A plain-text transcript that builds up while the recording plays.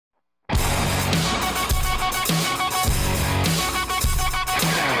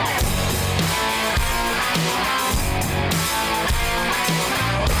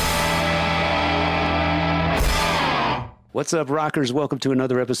What's up, rockers? Welcome to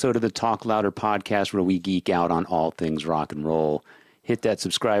another episode of the Talk Louder podcast, where we geek out on all things rock and roll. Hit that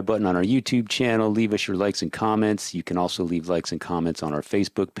subscribe button on our YouTube channel. Leave us your likes and comments. You can also leave likes and comments on our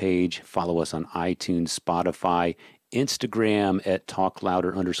Facebook page. Follow us on iTunes, Spotify, Instagram at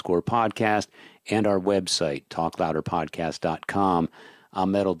talklouder_podcast, and our website, talklouderpodcast.com.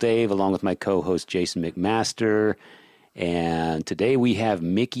 I'm Metal Dave, along with my co-host Jason McMaster. And today we have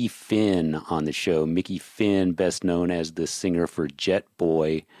Mickey Finn on the show. Mickey Finn, best known as the singer for Jet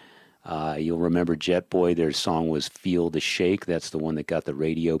Boy. You'll remember Jet Boy. Their song was Feel the Shake. That's the one that got the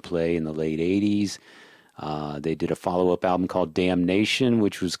radio play in the late 80s. They did a follow-up album called Damnation,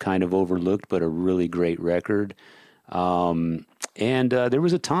 which was kind of overlooked, but a really great record. And there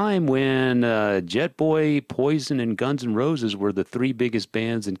was a time when Jet Boy, Poison, and Guns N' Roses were the three biggest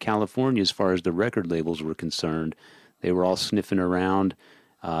bands in California as far as the record labels were concerned. They were all sniffing around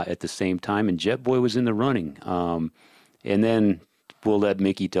at the same time, and Jet Boy was in the running. And then we'll let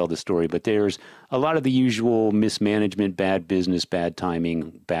Mickey tell the story, but there's a lot of the usual mismanagement, bad business, bad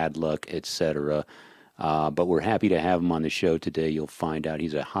timing, bad luck, etc. But we're happy to have him on the show today. You'll find out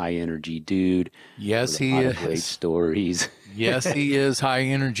he's a high-energy dude. Yes, he is. Great stories. Yes, he is high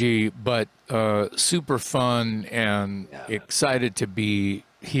energy, but super fun and excited to be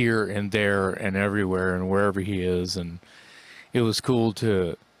here and there and everywhere and wherever he is. And it was cool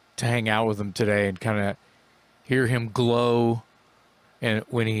to hang out with him today and kind of hear him glow, and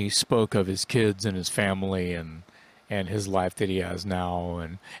when he spoke of his kids and his family and his life that he has now,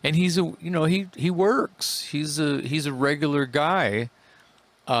 and he's he works. He's a regular guy.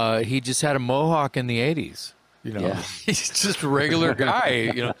 He just had a mohawk in the 80s. He's just a regular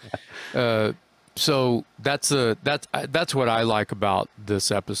guy. So that's what I like about this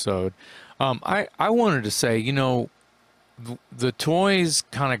episode. I wanted to say, the Toys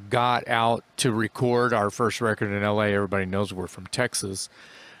kind of got out to record our first record in LA. Everybody knows we're from Texas.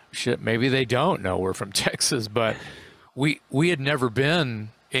 Shit, maybe they don't know we're from Texas, but we had never been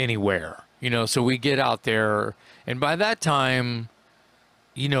anywhere, so we get out there, and by that time,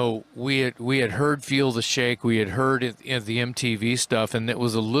 we had heard Feel the Shake, we had heard the MTV stuff, and it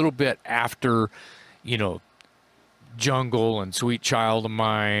was a little bit after, Jungle and Sweet Child of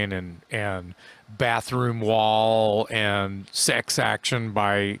Mine and Bathroom Wall and Sex Action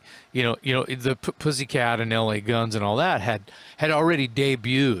by, the Pussycat and LA Guns and all that had already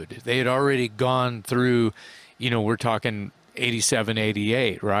debuted. They had already gone through, we're talking 87,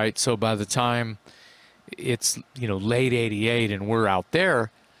 88, right? So by the time it's, late 88 and we're out there,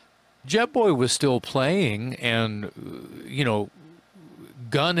 Jet Boy was still playing and,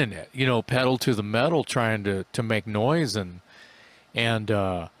 gunning it, pedal to the metal, trying to make noise. And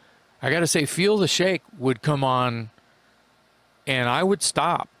I got to say, Feel the Shake would come on and I would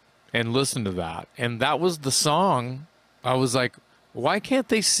stop and listen to that. And that was the song. I was like, why can't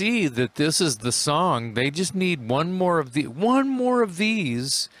they see that this is the song? They just need one more of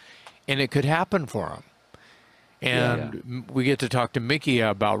these, and it could happen for them. And we get to talk to Mickey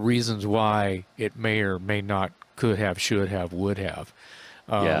about reasons why it may or may not, could have, should have, would have,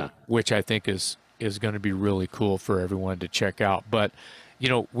 which I think is going to be really cool for everyone to check out. But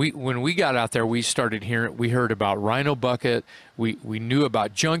when we got out there, we heard about Rhino Bucket. We knew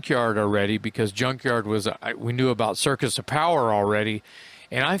about Junkyard already, because Junkyard we knew about Circus of Power already.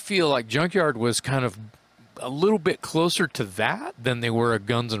 And I feel like Junkyard was kind of a little bit closer to that than they were a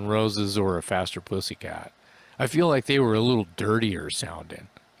Guns N' Roses or a Faster Pussycat. I feel like they were a little dirtier sounding,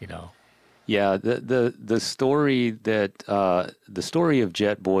 Yeah, the story of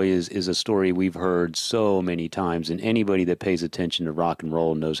Jet Boy is a story we've heard so many times, and anybody that pays attention to rock and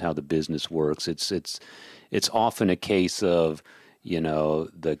roll knows how the business works. It's often a case of,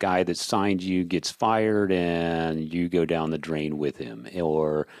 the guy that signed you gets fired and you go down the drain with him,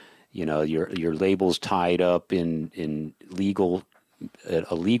 or your label's tied up in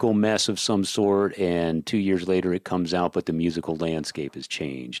a legal mess of some sort, and 2 years later it comes out, but the musical landscape has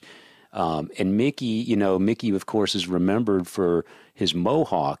changed. And Mickey, Mickey, of course, is remembered for his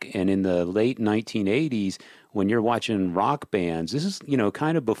mohawk. And in the late 1980s, when you're watching rock bands, this is,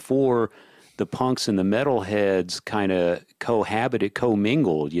 kind of before the punks and the metalheads kind of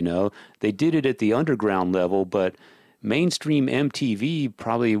commingled, They did it at the underground level, but mainstream MTV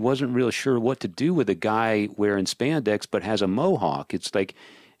probably wasn't real sure what to do with a guy wearing spandex but has a mohawk. It's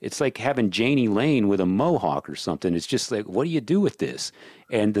like having Janie Lane with a mohawk or something. It's just like, what do you do with this?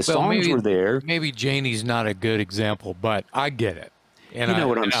 And the songs were there. Maybe Janie's not a good example, but I get it. And you know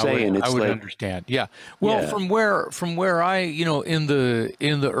what I'm saying? I would understand. Yeah. Well, from where I, in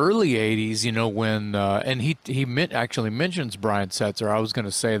the early 80s, when and he actually mentions Brian Setzer. I was going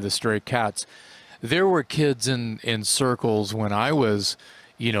to say the Stray Cats. there were kids in circles when I was,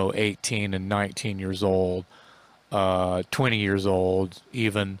 18 and 19 years old, 20 years old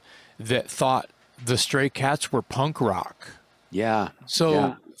even, that thought the Stray Cats were punk rock. Yeah. So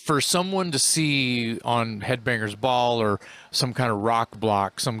yeah. for someone to see on Headbangers Ball or some kind of rock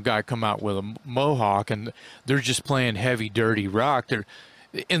block, some guy come out with a mohawk and they're just playing heavy, dirty rock, they're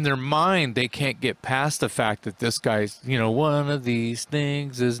in their mind, they can't get past the fact that this guy's, one of these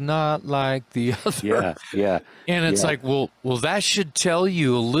things is not like the other. Yeah, yeah. And it's like, well, that should tell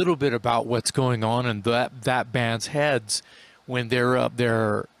you a little bit about what's going on in that band's heads when they're up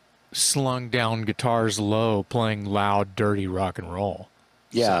there slung down guitars low, playing loud, dirty rock and roll.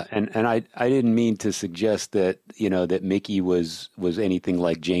 Yeah, and I didn't mean to suggest that that Mickey was anything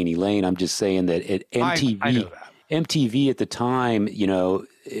like Janie Lane. I'm just saying that at MTV, I know that. MTV at the time,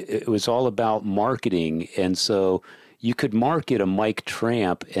 it was all about marketing, and so you could market a Mike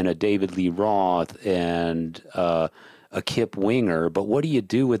Tramp and a David Lee Roth and a Kip Winger, but what do you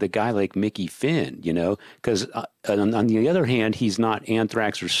do with a guy like Mickey Finn? Because on the other hand, he's not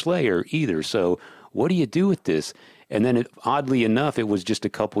Anthrax or Slayer either. So what do you do with this? And then, oddly enough, it was just a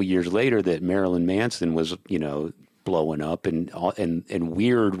couple years later that Marilyn Manson was, blowing up, and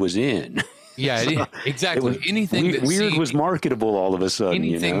Weird was in. Yeah, so exactly. Anything that Weird was marketable all of a sudden.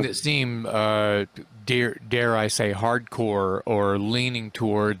 Anything that seemed, dare I say, hardcore or leaning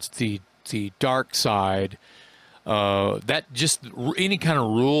towards the dark side. That just any kind of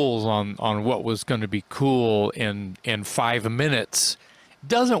rules on what was going to be cool in 5 minutes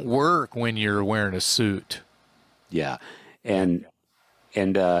doesn't work when you're wearing a suit. Yeah, but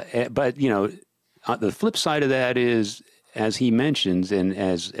the flip side of that is, as he mentions, and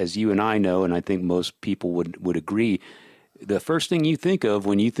as you and I know, and I think most people would agree, the first thing you think of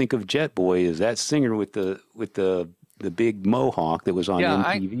when you think of Jet Boy is that singer with the big mohawk that was on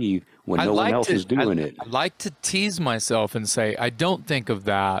MTV when no one else was doing it. I like to tease myself and say I don't think of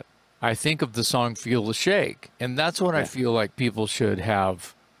that. I think of the song "Feel the Shake," and that's what I feel like people should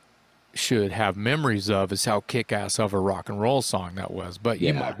have memories of, is how kick-ass of a rock and roll song that was. But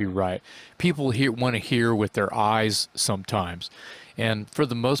you might be right. People want to hear with their eyes sometimes. And for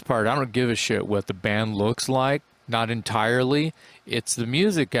the most part, I don't give a shit what the band looks like. Not entirely. It's the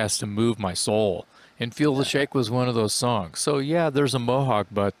music has to move my soul. And Feel the Shake was one of those songs. So yeah, there's a mohawk,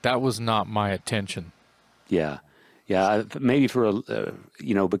 but that was not my attention. Yeah. Yeah, maybe for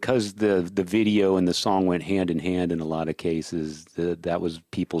because the video and the song went hand in hand in a lot of cases. That was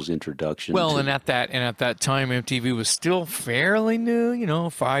people's introduction. Well, and at that time, MTV was still fairly new.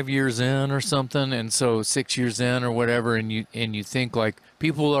 5 years in or something, and so 6 years in or whatever. And you think like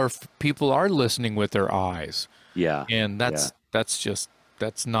people are listening with their eyes. Yeah, and that's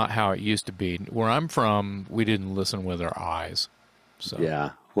not how it used to be. Where I'm from, we didn't listen with our eyes. So yeah,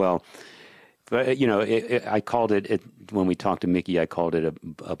 well. But, I called it, when we talked to Mickey, I called it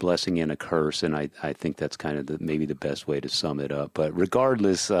a blessing and a curse, and I think that's kind of maybe the best way to sum it up. But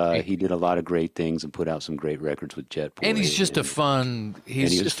regardless, he did a lot of great things and put out some great records with Jet Boy. And he's just fun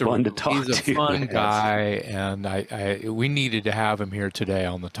to talk to. He's a fun guy, and we needed to have him here today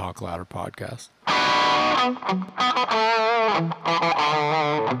on the Talk Louder podcast.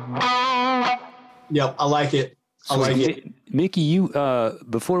 Yep, I like it. Mickey, you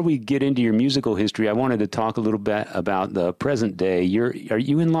before we get into your musical history, I wanted to talk a little bit about the present day. Are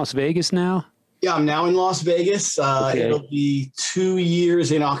you in Las Vegas now? Yeah, I'm now in Las Vegas. Okay. It'll be 2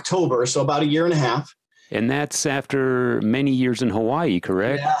 years in October, so about a year and a half. And that's after many years in Hawaii,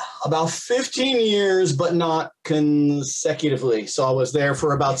 correct? Yeah, about 15 years, but not consecutively. So I was there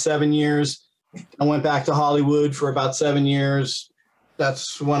for about 7 years. I went back to Hollywood for about 7 years.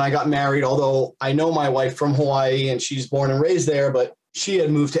 That's when I got married, although I know my wife from Hawaii and she's born and raised there, but she had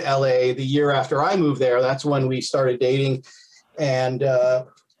moved to LA the year after I moved there. That's when we started dating. And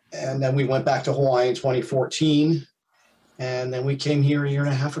then we went back to Hawaii in 2014. And then we came here a year and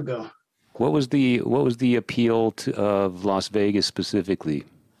a half ago. What was the appeal of Las Vegas specifically?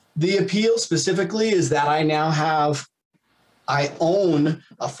 The appeal specifically is that I own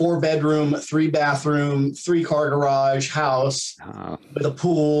a 4-bedroom, 3-bathroom, 3-car garage house with a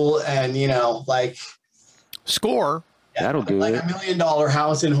pool and, score. Yeah, that'll do like it. $1 million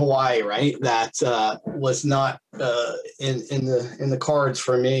house in Hawaii, right? That was not in the cards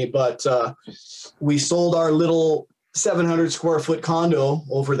for me, but we sold our little 700 square foot condo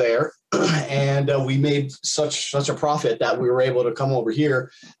over there. And we made such a profit that we were able to come over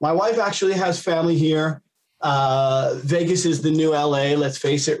here. My wife actually has family here. Vegas is the new LA, let's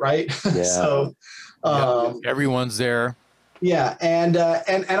face it, right? Yeah. So everyone's there. Yeah, and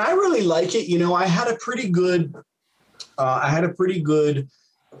I really like it. I had a pretty good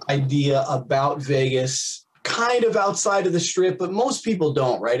idea about Vegas, kind of outside of the Strip, but most people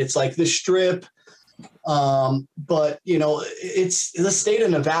don't, right? It's like the Strip, but you know, it's the state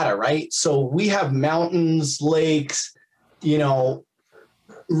of Nevada, right? So we have mountains, lakes, you know,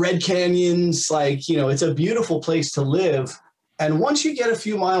 red canyons, like, you know, it's a beautiful place to live. And once you get a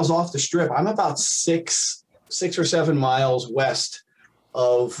few miles off the Strip, I'm about six or 7 miles west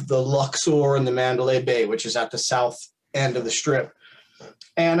of the Luxor and the Mandalay Bay, which is at the south end of the Strip.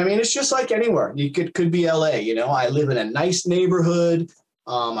 And I mean, it's just like anywhere. You could be LA, you know. I live in a nice neighborhood.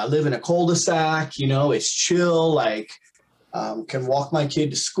 I live in a cul-de-sac, you know, it's chill, like can walk my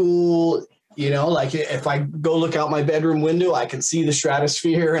kid to school, you know, like if I go look out my bedroom window, I can see the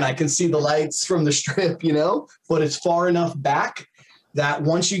stratosphere and I can see the lights from the Strip, you know, but it's far enough back that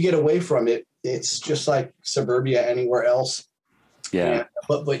once you get away from it, it's just like suburbia anywhere else. Yeah.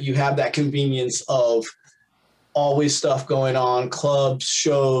 But you have that convenience of always stuff going on, clubs,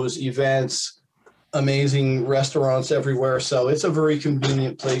 shows, events, amazing restaurants everywhere. So it's a very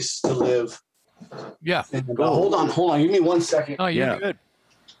convenient place to live. Yeah. And, hold on. Give me 1 second. Oh, you're good.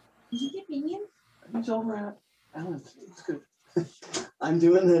 Did you get Minion? He's over at Alan's. It's good. I'm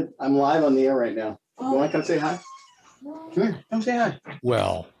live on the air right now. You want to come say hi? Come here. Come say hi.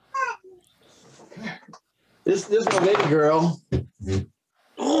 Well, This is my baby girl.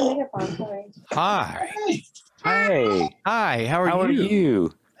 hi. Hey. Hi. How How are are you?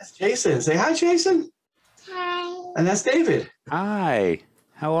 you? That's Jason. Say hi, Jason. Hi. And that's David. Hi.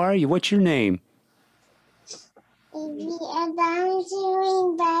 How are you? What's your name? Is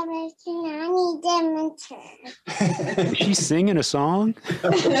she singing a song?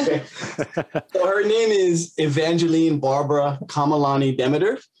 Okay. So her name is Evangeline Barbara Kamalani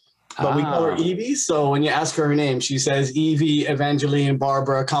Demeter, but we call her Evie. So when you ask her name, she says Evie Evangeline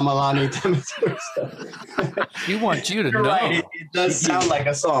Barbara Kamalani Demeter. She wants you to You're know. right. It does sound like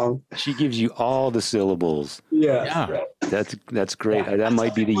a song. She gives you all the syllables. Yeah. That's great. Yeah. That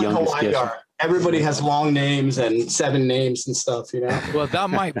might be the That's how youngest Hawaii guest. are. Everybody has long names and 7 names and stuff, you know? Well, that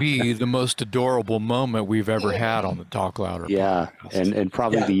might be the most adorable moment we've ever had on the Talk Louder. Yeah, podcast. and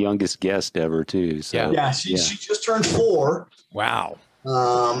probably Yeah. the youngest guest ever too. So Yeah, she just turned 4. Wow.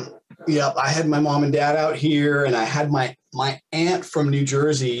 Yep, I had my mom and dad out here, and I had my aunt from New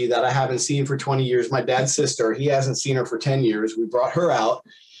Jersey that I haven't seen for 20 years. My dad's sister, he hasn't seen her for 10 years. We brought her out.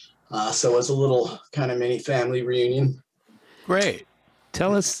 So it's a little kind of mini family reunion. Great.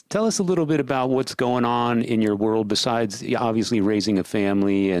 Tell us a little bit about what's going on in your world besides obviously raising a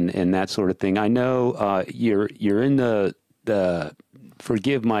family and that sort of thing. I know you're in the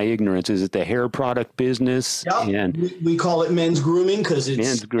forgive my ignorance. Is it the hair product business? Yep. And We call it men's grooming because it's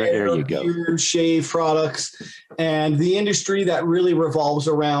Men's there you go. beard, shave products, and the industry that really revolves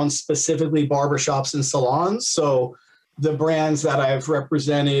around specifically barbershops and salons. So the brands that I've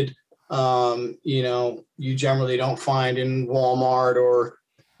represented, you know, you generally don't find in Walmart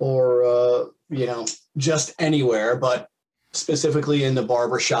or you know, just anywhere, but specifically in the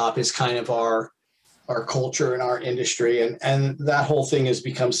barbershop is kind of our culture and our industry. And that whole thing has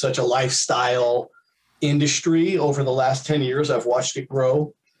become such a lifestyle industry over the last 10 years. I've watched it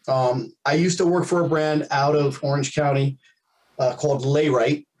grow. I used to work for a brand out of Orange County called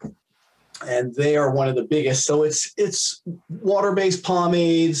Layrite, and they are one of the biggest. So it's water-based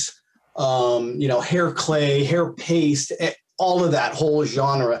pomades, you know, hair clay, hair paste, all of that whole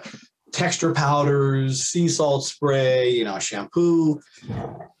genre, texture powders, sea salt spray, you know, shampoo,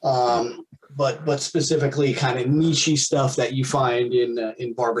 but specifically kind of niche stuff that you find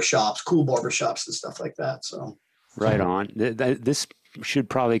in barbershops, cool barbershops and stuff like that. So right on. This should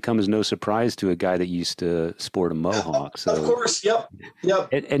probably come as no surprise to a guy that used to sport a mohawk. So of course, yep.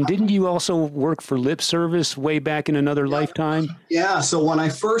 And didn't you also work for Lip Service way back in another lifetime? Yeah. So when I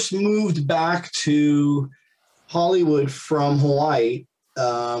first moved back to Hollywood from Hawaii,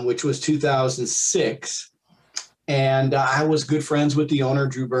 which was 2006, and I was good friends with the owner,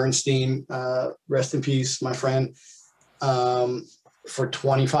 Drew Bernstein, rest in peace, my friend, for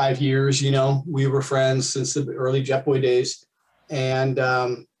 25 years. You know, we were friends since the early Jet Boy days. And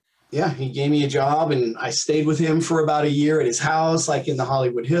yeah, he gave me a job, and I stayed with him for about a year at his house, like in the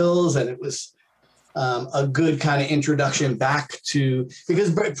Hollywood Hills. And it was a good kind of introduction back to,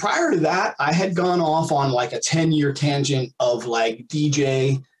 because prior to that, I had gone off on like a 10-year tangent of like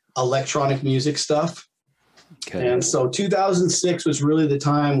DJ electronic music stuff. Okay. And so 2006 was really the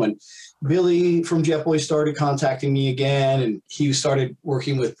time when Billy from Jet Boy started contacting me again, and he started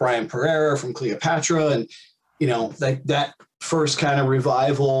working with Brian Pereira from Cleopatra. And, you know, that first kind of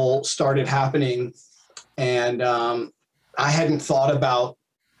revival started happening. And I hadn't thought about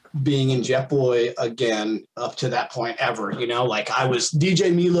being in Jet Boy again up to that point ever. You know, like I was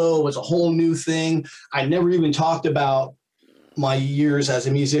DJ Milo was a whole new thing. I never even talked about my years as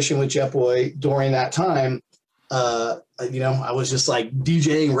a musician with Jet Boy during that time. You know, I was just like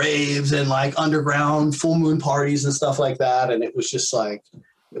DJing raves and like underground full moon parties and stuff like that. And it was just like,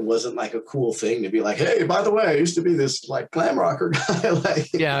 it wasn't like a cool thing to be like, hey, by the way, I used to be this like glam rocker guy.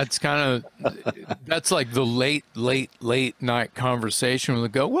 Like, Yeah, it's kind of, that's like the late night conversation where they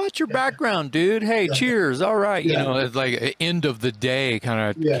go, what's your background, dude? Hey, cheers. All right. You know, it's like an end of the day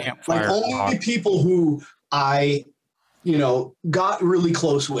kind of campfire like only talk. people who I, you know, got really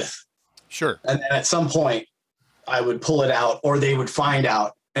close with. Sure. And then at some point I would pull it out or they would find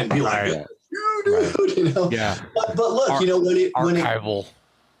out and be like, Right. you dude, you know? Yeah. But look, you know, Archival.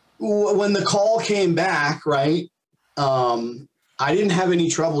 when the call came back, right? I didn't have any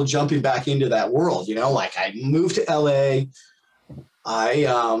trouble jumping back into that world, you know, like I moved to LA,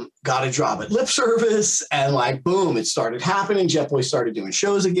 I got a job at Lip Service and like, boom, it started happening. Jet Boy started doing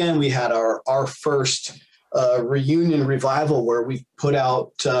shows again. We had our first reunion revival where we put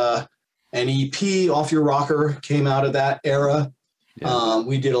out an EP, Off Your Rocker came out of that era. Yeah.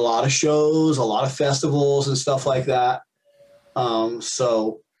 We did a lot of shows, a lot of festivals and stuff like that.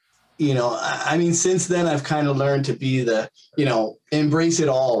 So, you know, I mean, since then I've kind of learned to be the, you know, embrace it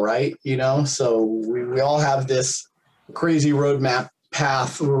all, right? You know, so we all have this crazy roadmap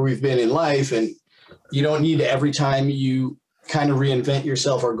path where we've been in life, and you don't need to, every time you kind of reinvent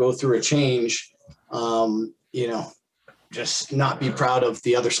yourself or go through a change, you know, just not be proud of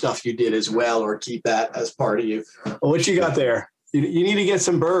the other stuff you did as well, or keep that as part of you. Well, what you got there? You need to get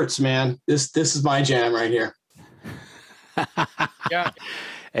some Burt's, man. This is my jam right here. Yeah.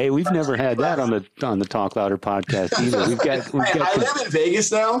 Hey, we've never had that on the Talk Louder podcast either. We've got I live in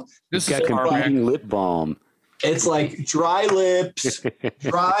Vegas now. This got is competing lip balm. It's like dry lips,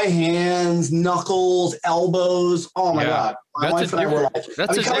 dry hands, knuckles, elbows. Oh my God. My wife and I were like,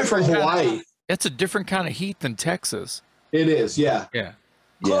 I mean, coming from Hawaii. That's a different kind of heat than Texas. It is, yeah. Yeah.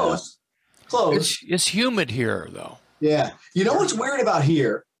 Close. It's humid here, though. Yeah. You know what's weird about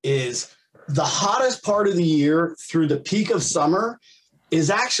here is the hottest part of the year through the peak of summer is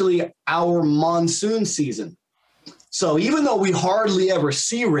actually our monsoon season. So even though we hardly ever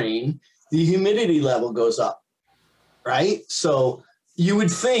see rain, the humidity level goes up, right? So you would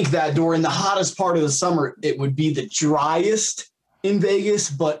think that during the hottest part of the summer, it would be the driest in Vegas,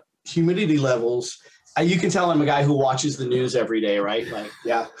 but humidity levels, you can tell I'm a guy who watches the news every day, right? Like,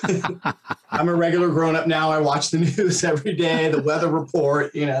 yeah, I'm a regular grown-up now. I watch the news every day, the weather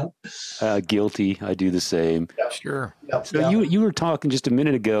report, you know. Guilty. I do the same. Yep. Sure. Yep. So you were talking just a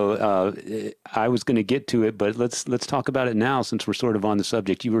minute ago. I was going to get to it, but let's talk about it now since we're sort of on the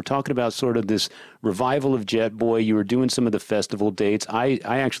subject. You were talking about sort of this revival of Jet Boy. You were doing some of the festival dates. I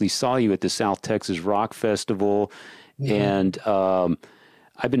actually saw you at the South Texas Rock Festival, and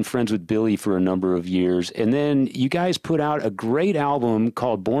I've been friends with Billy for a number of years. And then you guys put out a great album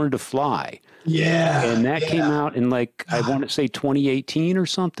called Born to Fly. Yeah. And that came out in like, I want to say 2018 or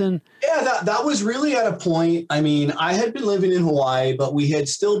something. Yeah, that was really at a point. I mean, I had been living in Hawaii, but we had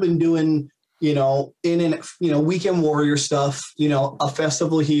still been doing, you know, Weekend Warrior stuff, you know, a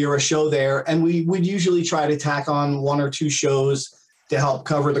festival here, a show there. And we would usually try to tack on one or two shows to help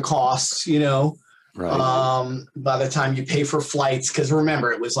cover the costs, you know. Right. By the time you pay for flights, because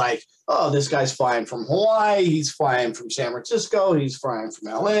remember, it was like, oh, this guy's flying from Hawaii, he's flying from San Francisco, he's flying from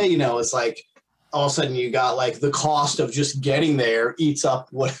LA, you know, it's like all of a sudden you got like the cost of just getting there eats up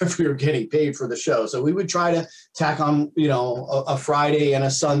whatever you're getting paid for the show. So we would try to tack on, you know, a Friday and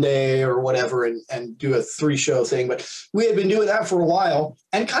a Sunday or whatever and do a 3-show thing. But we had been doing that for a while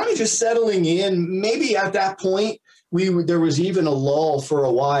and kind of just settling in. Maybe at that point there was even a lull for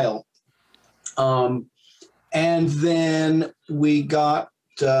a while. And then we got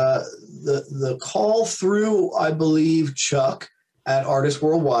the call through, I believe, Chuck at Artists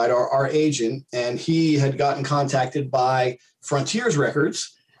Worldwide, our agent, and he had gotten contacted by Frontiers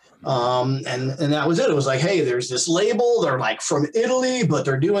Records. And that was it. It was like, hey, there's this label. They're like from Italy, but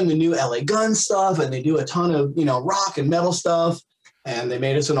they're doing the new LA Gun stuff, and they do a ton of, you know, rock and metal stuff. And they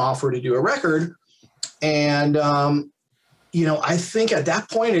made us an offer to do a record. And, you know, I think at that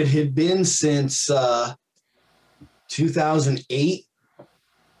point it had been since 2008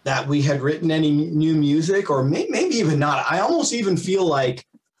 that we had written any new music, or maybe even not. I almost even feel like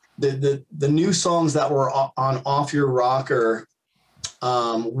the new songs that were on Off Your Rocker,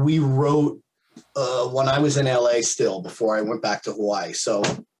 we wrote when I was in LA still, before I went back to Hawaii. So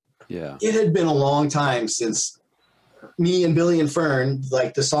Yeah. it had been a long time since me and Billy and Fern,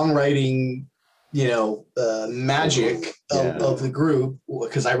 like the songwriting magic of the group,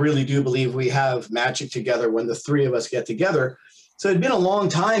 because I really do believe we have magic together when the three of us get together. So it'd been a long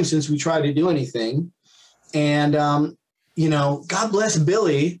time since we tried to do anything. And, God bless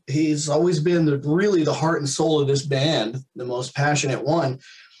Billy. He's always been really the heart and soul of this band, the most passionate one.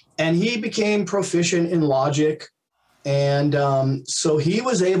 And he became proficient in Logic. And so he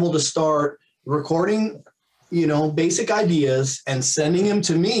was able to start recording, basic ideas and sending them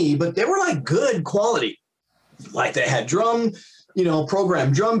to me, but they were like good quality. Like they had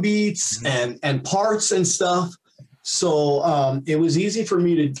programmed drum beats and parts and stuff. So it was easy for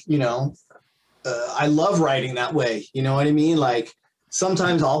me to, I love writing that way. You know what I mean? Like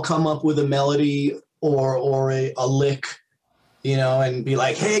sometimes I'll come up with a melody or a lick, and be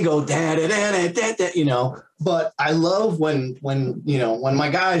like, hey, go da da da da da, But I love when my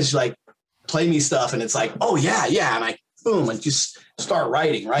guys like play me stuff and it's like, oh yeah, and I boom and just start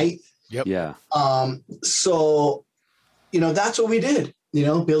writing, right? Yep. Yeah. So that's what we did.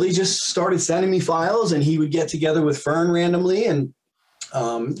 Billy just started sending me files, and he would get together with Fern randomly, and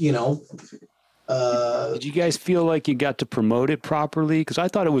did you guys feel like you got to promote it properly? Because I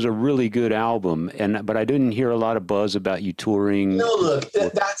thought it was a really good album, but I didn't hear a lot of buzz about you touring. No, look,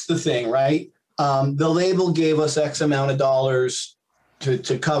 that's the thing, right? The label gave us X amount of dollars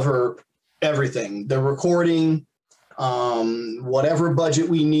to cover everything, the recording, whatever budget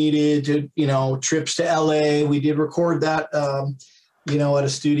we needed to, trips to LA. We did record that, at a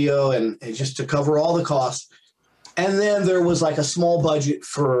studio and just to cover all the costs. And then there was like a small budget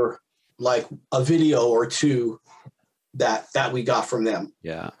for like a video or two that we got from them.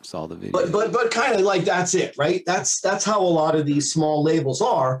 Yeah, saw the video. But kind of like that's it, right? That's how a lot of these small labels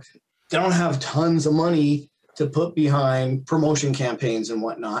are. They don't have tons of money to put behind promotion campaigns and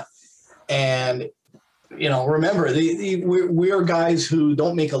whatnot. And remember, we're guys who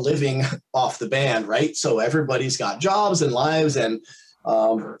don't make a living off the band, right? So everybody's got jobs and lives, and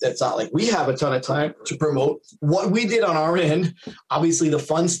it's not like we have a ton of time to promote. What we did on our end, obviously the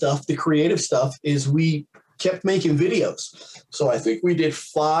fun stuff, the creative stuff, is we kept making videos. So I think we did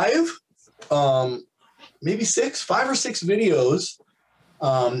 5 or 6 videos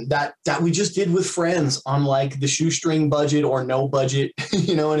that we just did with friends on like the shoestring budget or no budget.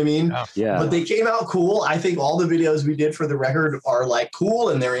 You know what I mean? Yeah. But they came out cool. I think all the videos we did for the record are like cool,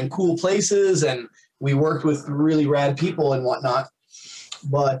 and they're in cool places, and we worked with really rad people and whatnot.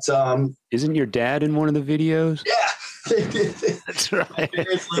 But isn't your dad in one of the videos? Yeah. That's right.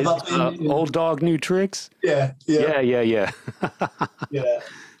 Old Dog New Tricks? Yeah. Yeah.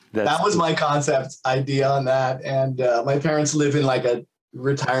 That was my concept idea on that. And my parents live in like a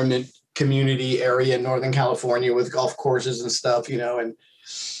retirement community area in Northern California with golf courses and stuff, and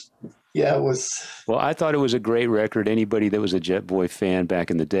yeah, it was. Well, I thought it was a great record. Anybody that was a Jet Boy fan back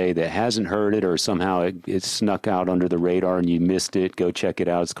in the day that hasn't heard it, or somehow it snuck out under the radar and you missed it, go check it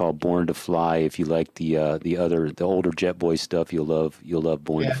out. It's called Born to Fly. If you like the older Jet Boy stuff, you'll love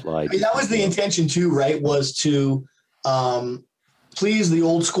Born to Fly. I mean, that was the intention too, right? Was to please the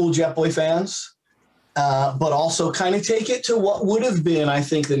old school Jet Boy fans, but also kind of take it to what would have been, I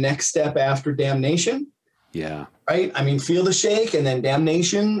think, the next step after Damnation. Yeah. Right. I mean, Feel the Shake and then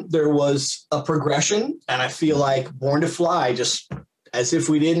Damnation, there was a progression. And I feel like Born to Fly, just as if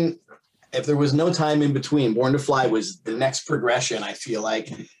there was no time in between, Born to Fly was the next progression, I feel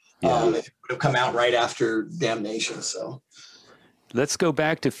like, if it would have come out right after Damnation. So let's go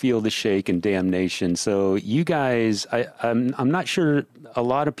back to Feel the Shake and Damnation. So you guys, I'm not sure a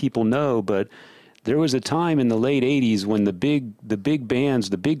lot of people know, but there was a time in the late 80s when the big bands,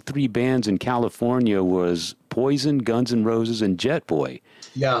 the big 3 bands in California was Poison, Guns N' Roses, and Jet Boy.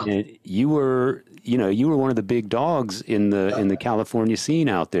 Yeah. And you were one of the big dogs in the California scene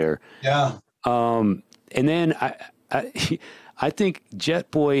out there. Yeah. And then I think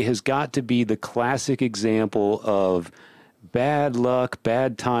Jet Boy has got to be the classic example of bad luck,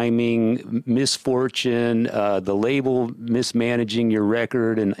 bad timing, misfortune, the label mismanaging your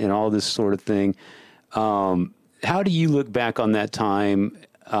record, and all this sort of thing. How do you look back on that time?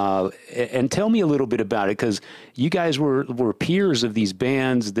 And tell me a little bit about it, because you guys were peers of these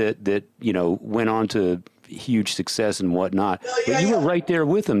bands that went on to huge success and whatnot. But you were right there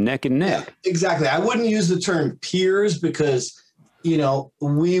with them, neck and neck. Yeah, exactly. I wouldn't use the term peers because,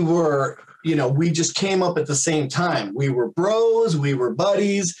 we were, we just came up at the same time. We were bros, we were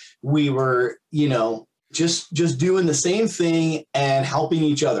buddies, we were, just doing the same thing and helping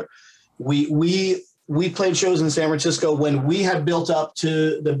each other. We played shows in San Francisco when we had built up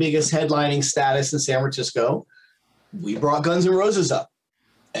to the biggest headlining status in San Francisco. We brought Guns N' Roses up,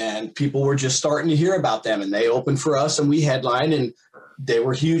 and people were just starting to hear about them, and they opened for us, and we headlined, and they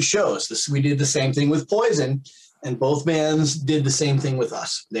were huge shows. We did the same thing with Poison, and both bands did the same thing with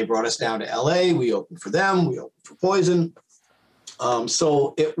us. They brought us down to LA. We opened for them. We opened for Poison.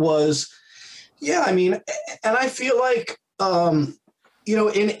 So it was, yeah, I mean, and I feel like, you know,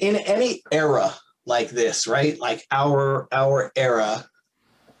 in any era like this, right? Like our era,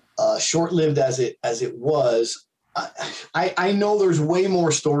 short-lived as it was, I know there's way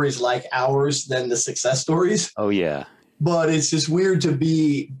more stories like ours than the success stories. Oh yeah. But it's just weird to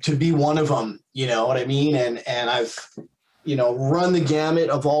be one of them, you know what I mean? And I've, you know, run the gamut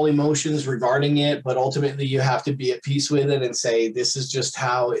of all emotions regarding it, but ultimately you have to be at peace with it and say, this is just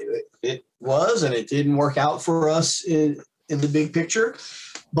how it was, and it didn't work out for us in the big picture.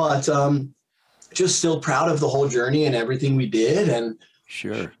 But just still proud of the whole journey and everything we did. And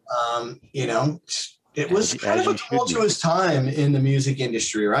sure, you know, it was kind of a tumultuous time in the music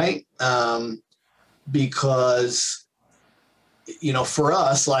industry, right? Because, you know, for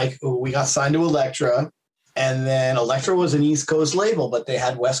us, like, we got signed to Elektra, and then Elektra was an East Coast label, but they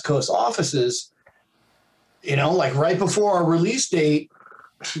had West Coast offices. You know, like right before our release date,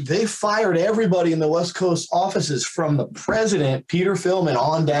 they fired everybody in the West Coast offices, from the president, Peter Philman,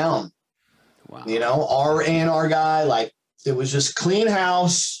 on down. wow. You know, our A&R guy, like, it was just clean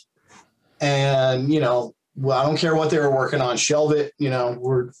house. And, you know, well, I don't care what they were working on, shelve it, you know,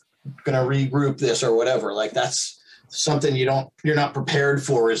 we're going to regroup this or whatever. Like, that's something you're not prepared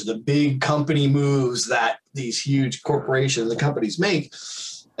for, is the big company moves that these huge corporations and companies make.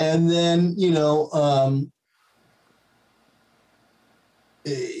 And then, you know,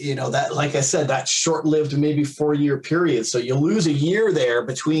 that, like I said, that short-lived, maybe 4-year period. So you lose a year there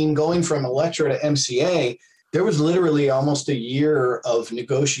between going from Elektra to MCA. There was literally almost a year of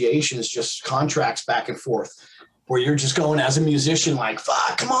negotiations, just contracts back and forth, where you're just going as a musician, like,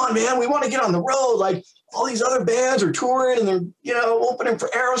 fuck, come on, man, we want to get on the road. Like, all these other bands are touring and they're, you know, opening for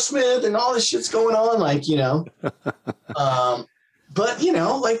Aerosmith and all this shit's going on. Like, you know, but, you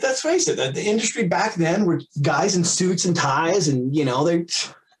know, like, let's face it, the industry back then were guys in suits and ties, and, you know, they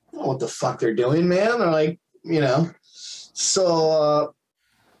don't know what the fuck they're doing, man. They're like, you know, so,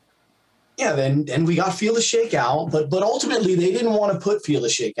 yeah, then we got Feel the Shake out, but ultimately they didn't want to put Feel the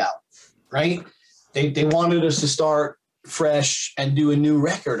Shake out, right? They wanted us to start fresh and do a new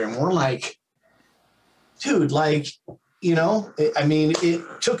record, and we're like, dude, like, you know, it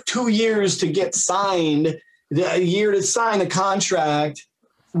took 2 years to get signed, a year to sign a contract.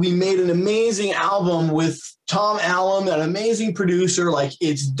 We made an amazing album with Tom Allum, an amazing producer. Like,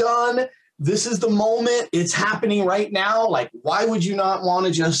 it's done. This is the moment. It's happening right now. Like, why would you not want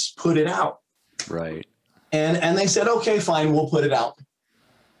to just put it out? Right. And they said, okay, fine, we'll put it out.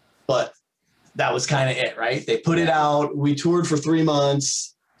 But that was kind of it, right? They put it out. We toured for 3 months.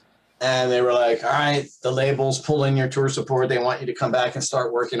 And they were like, all right, the label's pulling your tour support. They want you to come back and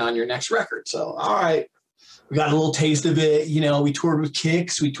start working on your next record. So, all right, we got a little taste of it. You know, we toured with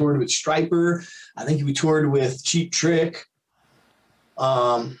Kix. We toured with Stryper. I think we toured with Cheap Trick.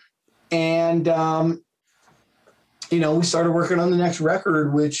 You know, we started working on the next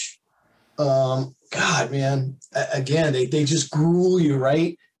record, which, God, man, again, they just gruel you,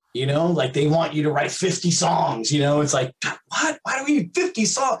 right? You know, like, they want you to write 50 songs. You know, it's like, what? Why do we need 50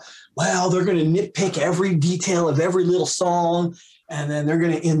 songs? Well, they're going to nitpick every detail of every little song, and then they're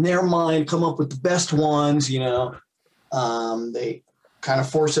going to, in their mind, come up with the best ones. You know, they kind of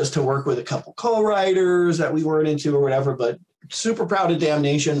forced us to work with a couple co-writers that we weren't into or whatever. But super proud of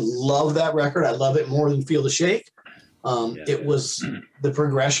Damnation. Love that record. I love it more than Feel the Shake. It was the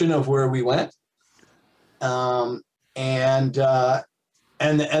progression of where we went. And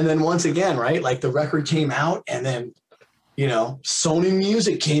then once again, right, like, the record came out, and then, you know, Sony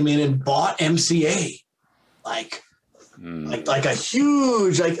Music came in and bought MCA, like a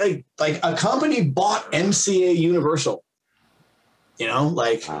huge, like a company bought MCA Universal, you know,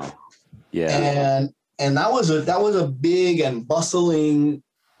 like, wow. Yeah. And that was a big and bustling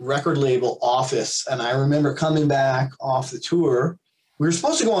record label office. And I remember coming back off the tour. We were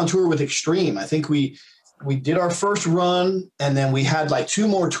supposed to go on tour with Extreme. I think we did our first run, and then we had like 2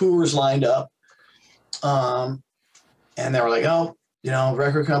 more tours lined up. And they were like, oh, you know,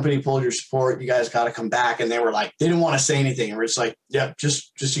 record company pulled your support. You guys got to come back. And they were like, they didn't want to say anything. And we're just like, yeah,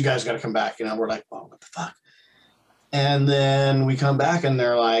 just you guys got to come back. You know, we're like, well, what the fuck? And then we come back, and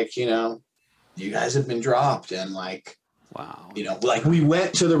they're like, you know, you guys have been dropped. And like, wow. You know, like, we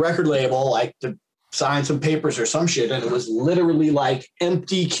went to the record label, like, to sign some papers or some shit. And it was literally like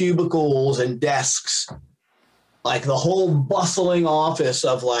empty cubicles and desks. Like, the whole bustling office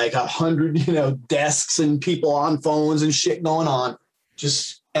of like 100, you know, desks and people on phones and shit going on,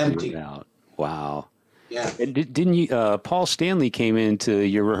 just empty. Out. Wow. Yeah. And didn't you? Paul Stanley came into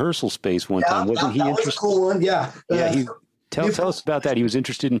your rehearsal space one time, wasn't he? That was a cool one. Yeah. Yeah. Tell us about that. He was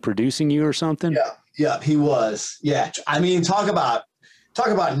interested in producing you or something. Yeah, he was. Yeah. I mean, talk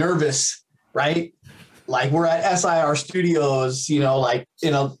about nervous, right? Like we're at SIR Studios, you know, like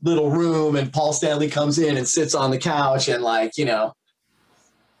in a little room, and Paul Stanley comes in and sits on the couch and like, you know,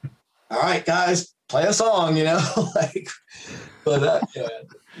 all right, guys, play a song, you know, like, but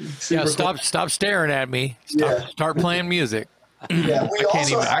stop staring at me. Start playing music. Yeah,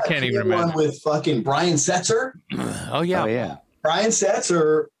 I can't even remember. One with fucking Brian Setzer. Oh yeah. Brian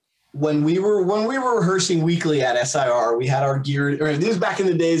Setzer. When we were rehearsing weekly at SIR, we had our gear. Or this was back in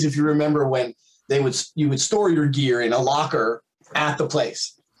the days, if you remember, when you would store your gear in a locker at the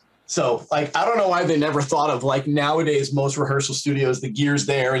place. So, like, I don't know why they never thought of, like, nowadays, most rehearsal studios, the gear's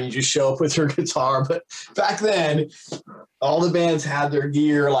there and you just show up with your guitar. But back then, all the bands had their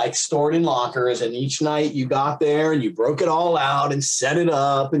gear, like, stored in lockers. And each night you got there and you broke it all out and set it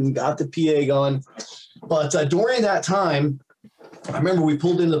up and got the PA going. But during that time, I remember we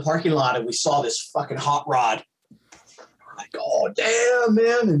pulled into the parking lot and we saw this fucking hot rod. We're like, oh, damn,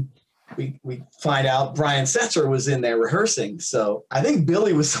 man. And we find out Brian Setzer was in there rehearsing. So I think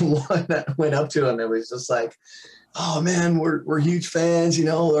Billy was the one that went up to him and was just like, oh, man, we're huge fans. You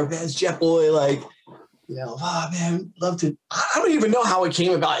know, our band's Jet Boy. Like, you know, oh, man, love to. I don't even know how it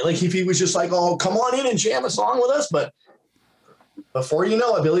came about. Like, if he was just like, oh, come on in and jam a song with us. But before you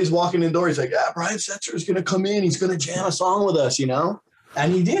know it, Billy's walking in the door. He's like, yeah, Brian Setzer is going to come in. He's going to jam a song with us, you know?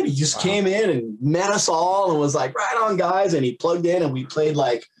 And he did. He just came in and met us all and was like, right on, guys. And he plugged in and we played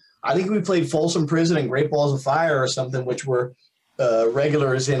I think we played Folsom Prison and Great Balls of Fire or something, which were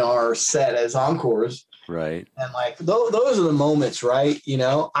regulars in our set as encores. Right. And like, those are the moments, right? You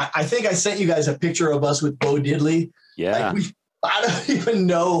know, I think I sent you guys a picture of us with Bo Diddley. Yeah. Like I don't even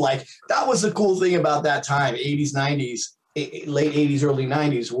know. Like, that was the cool thing about that time, 80s, 90s. Late 80s, early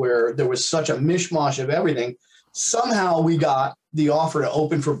 90s, where there was such a mishmash of everything. Somehow we got the offer to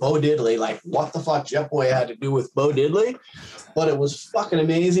open for Bo Diddley. Like, what the fuck Jet Boy had to do with Bo Diddley? But it was fucking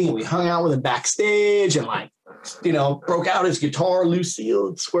amazing. And we hung out with him backstage and, like, you know, broke out his guitar,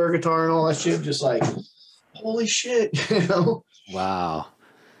 Lucille square guitar and all that shit. Just like, holy shit, you know? Wow.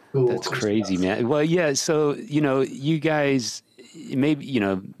 Cool. That's crazy, man. Well, yeah. So, you know, you guys,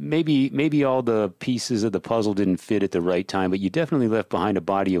 maybe all the pieces of the puzzle didn't fit at the right time, but you definitely left behind a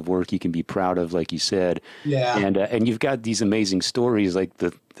body of work you can be proud of, like you said. Yeah. And you've got these amazing stories like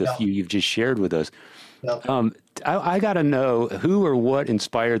the few you've just shared with us. Yep. I got to know who or what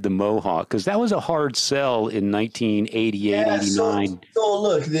inspired the Mohawk, because that was a hard sell in 1988, 89. So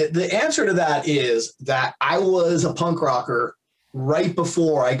look, the answer to that is that I was a punk rocker right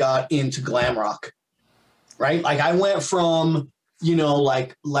before I got into glam rock, right? Like, I went from, you know,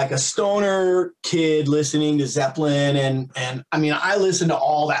 like a stoner kid listening to Zeppelin and I mean, I listened to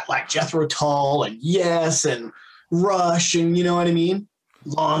all that, like Jethro Tull and Yes and Rush and, you know what I mean?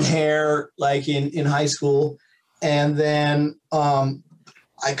 Long hair, like in high school. And then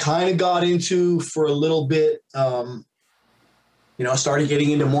I kind of got into, for a little bit, you know, I started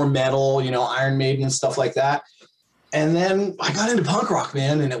getting into more metal, you know, Iron Maiden and stuff like that. And then I got into punk rock,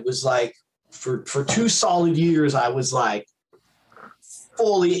 man. And it was like, for 2 solid years, I was like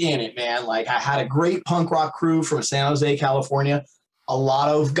fully in it, man. Like, I had a great punk rock crew from San Jose, California. A lot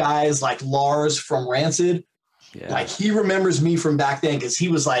of guys like Lars from Rancid. Yeah. Like, he remembers me from back then because he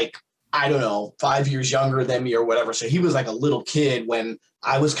was like, I don't know, 5 years younger than me or whatever. So he was like a little kid when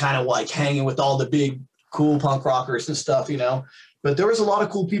I was kind of like hanging with all the big cool punk rockers and stuff, you know. But there was a lot of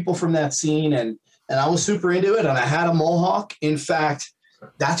cool people from that scene, and I was super into it. And I had a Mohawk. In fact,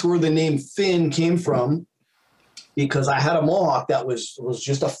 that's where the name Finn came from, because I had a Mohawk that was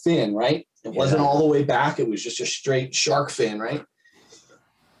just a fin, right? It wasn't all the way back. It was just a straight shark fin, right?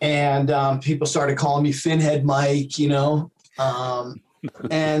 And people started calling me Finhead Mike, you know.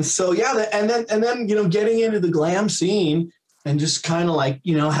 And so, yeah, and then, you know, getting into the glam scene and just kind of like,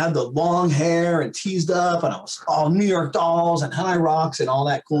 you know, had the long hair and teased up, and I was all New York Dolls and High Rocks and all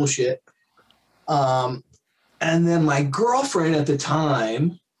that cool shit. And then my girlfriend at the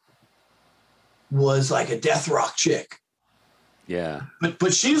time was like a death rock chick. Yeah.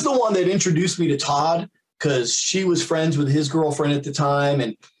 But she's the one that introduced me to Todd, because she was friends with his girlfriend at the time,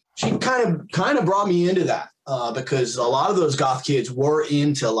 and she kind of brought me into that. Because a lot of those goth kids were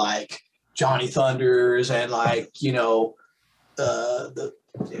into like Johnny Thunders and like, you know, the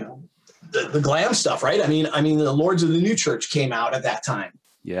glam stuff, right? I mean, the Lords of the New Church came out at that time.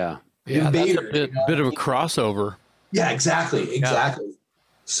 Yeah. Yeah, Invader, that's a bit of a crossover. Yeah, exactly. Yeah.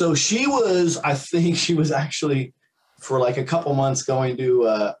 So I think she was actually for like a couple months going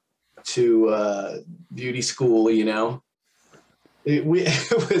to beauty school, you know. It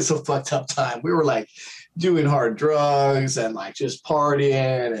was a fucked up time. We were like doing hard drugs and like just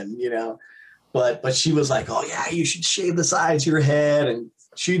partying and, you know, but she was like, oh yeah, you should shave the sides of your head. And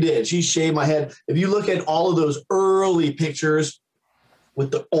she did. She shaved my head. If you look at all of those early pictures with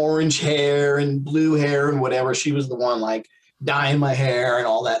the orange hair and blue hair and whatever, she was the one like dyeing my hair and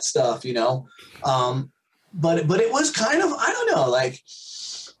all that stuff, you know. But it was kind of, I don't know, like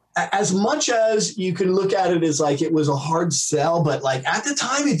as much as you can look at it as like it was a hard sell, but like at the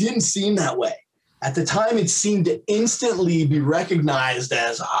time it didn't seem that way. At the time it seemed to instantly be recognized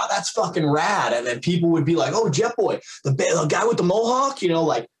as, that's fucking rad. And then people would be like, oh, Jet Boy, the guy with the mohawk, you know,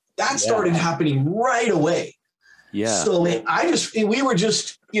 like that started happening right away. Yeah. So we were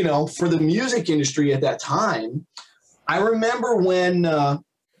just, you know, for the music industry at that time, I remember when our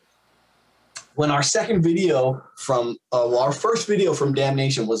second video from our first video from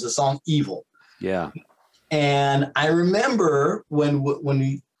Damnation was the song Evil. Yeah. And I remember when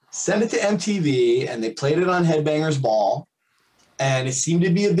we sent it to MTV and they played it on Headbangers Ball and it seemed to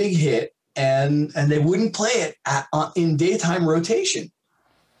be a big hit and they wouldn't play it in daytime rotation.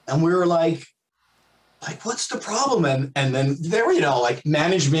 And we were like, what's the problem? And then there were, you know, like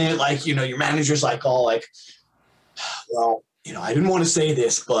management, like, you know, your manager's like all like, well, you know, I didn't want to say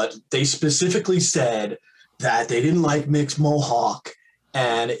this, but they specifically said that they didn't like Mick's mohawk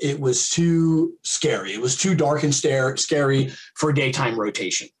and it was too scary. It was too dark and scary for daytime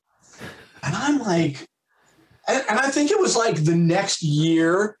rotation. And I'm like, and I think it was like the next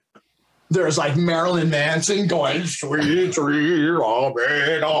year, there's like Marilyn Manson going, sweet dream, all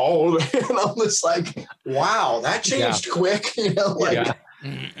man, all. And I'm just like, wow, that changed quick, you know? Like,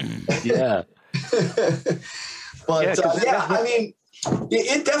 yeah. But I mean,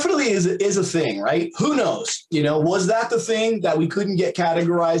 it definitely is a thing, right? Who knows? You know, was that the thing that we couldn't get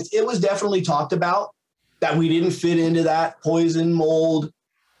categorized? It was definitely talked about that we didn't fit into that poison mold.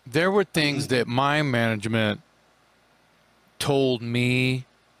 There were things that my management told me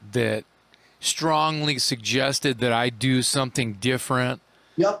that strongly suggested that I do something different.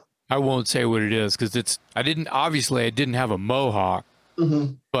 Yep. I won't say what it is because I didn't have a mohawk,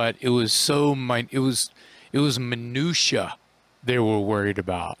 but it was it was minutia they were worried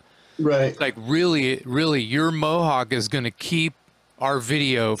about. Right. Like really, your mohawk is going to keep our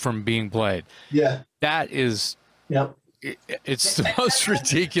video from being played. Yeah. That is, yep. It's the most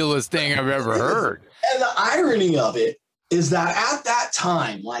ridiculous thing I've ever heard. And the irony of it is that at that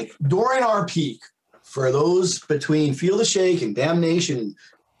time, like during our peak, for those between Feel the Shake and Damnation,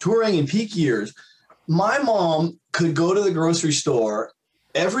 touring in peak years, my mom could go to the grocery store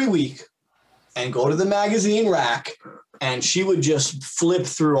every week and go to the magazine rack and she would just flip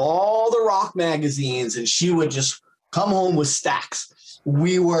through all the rock magazines and she would just come home with stacks.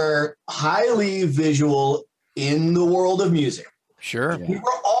 We were highly visual in the world of music. Sure. We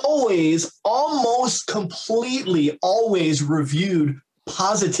were almost completely reviewed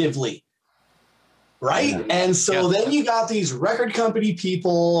positively. Right. Yeah. And so then you got these record company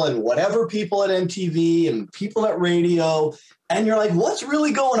people and whatever people at MTV and people at radio. And you're like, what's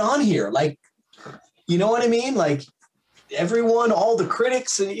really going on here? Like, you know what I mean? Like everyone, all the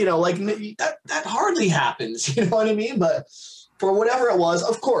critics, and, you know, like that hardly happens. You know what I mean? But for whatever it was,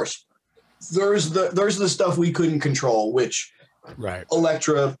 of course, there's the stuff we couldn't control, which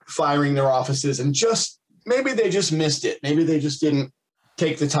Elektra firing their offices and maybe they just missed it. Maybe they just didn't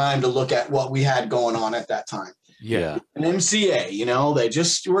take the time to look at what we had going on at that time. Yeah. And MCA, you know,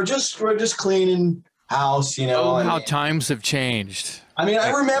 we're just cleaning house, you know. How times have changed. I mean,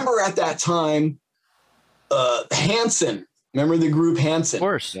 I remember at that time, Hanson, remember the group Hanson? Of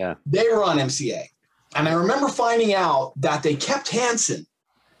course. Yeah. They were on MCA. And I remember finding out that they kept Hanson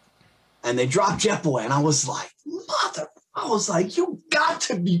and they dropped Jet Boy. And I was like, you got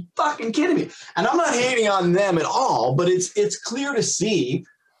to be fucking kidding me. And I'm not hating on them at all, but it's clear to see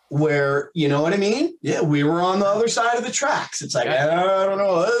where, you know what I mean? Yeah, we were on the other side of the tracks. It's like, I don't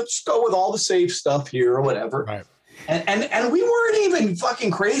know, let's go with all the safe stuff here or whatever. Right. And we weren't even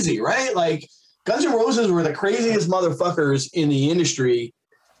fucking crazy, right? Like Guns N' Roses were the craziest motherfuckers in the industry,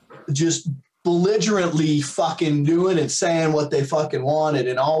 just belligerently fucking doing and saying what they fucking wanted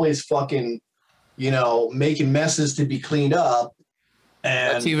and always fucking, you know, making messes to be cleaned up.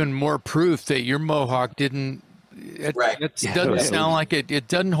 And that's even more proof that your mohawk didn't. It doesn't sound like it. It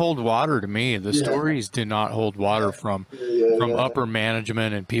doesn't hold water to me. The stories do not hold water from upper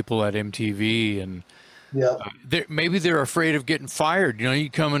management and people at MTV and. Yeah. Maybe they're afraid of getting fired. You know, you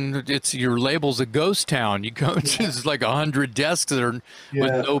come and it's your label's a ghost town. You go to it's like 100 desks that are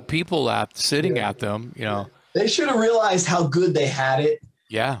with no people sitting at them. You know, they should have realized how good they had it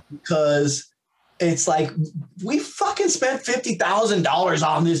Yeah. because it's like we fucking spent $50,000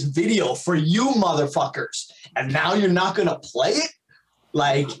 on this video for you motherfuckers, and now you're not gonna play it.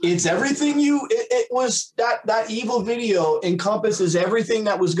 Like, it's everything it was that evil video encompasses everything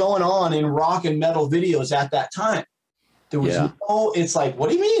that was going on in rock and metal videos at that time. There was it's like, what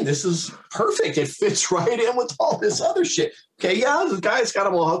do you mean? This is perfect. It fits right in with all this other shit. Okay, yeah, the guy's got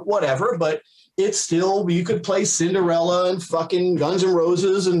a hook, whatever, but it's still, you could play Cinderella and fucking Guns N'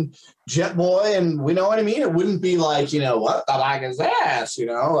 Roses and Jet Boy, and we know what I mean? It wouldn't be like, what the like is this,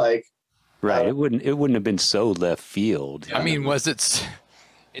 like. Right. It wouldn't have been so left field. I mean,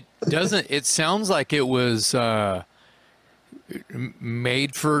 it sounds like it was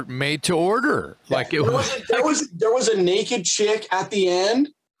made to order. Like it there was a naked chick at the end.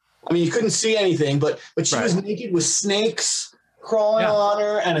 I mean, you couldn't see anything, but she was naked with snakes crawling on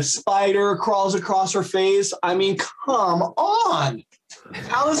her, and a spider crawls across her face. I mean, come on.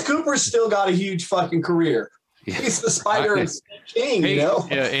 Alice Cooper's still got a huge fucking career. He's the spider and snake king,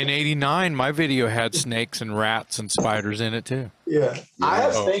 Yeah, in '89, my video had snakes and rats and spiders in it too. Yeah. I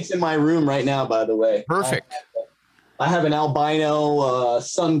have snakes in my room right now, by the way. Perfect. I have an albino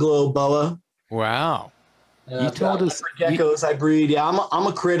sun glow boa. Wow. You told us geckos I breed. Yeah, I'm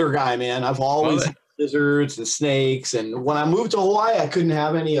a critter guy, man. I've always had lizards and snakes, and when I moved to Hawaii, I couldn't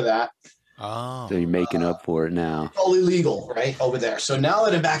have any of that. Oh. So you're making up for it now. It's all illegal, right, over there. So now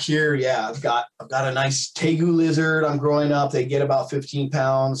that I'm back here, I've got a nice tegu lizard. I'm growing up. They get about 15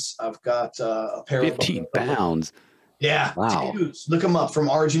 pounds. I've got a pair 15 pounds. Yeah. Wow. Tegus. Look them up,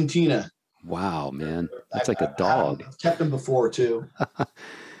 from Argentina. Wow, man. That's like a dog. I've kept them before too.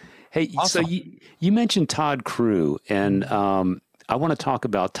 Hey, awesome. So you mentioned Todd Crew, and I want to talk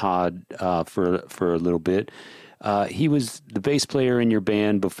about Todd for a little bit. He was the bass player in your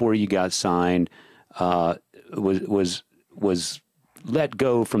band before you got signed. Was let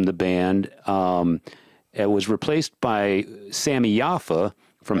go from the band. It was replaced by Sammy Yaffa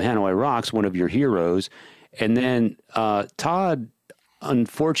from Hanoi Rocks, one of your heroes, and then Todd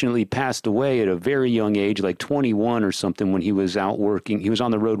unfortunately passed away at a very young age, like 21 or something, when he was out working. He was on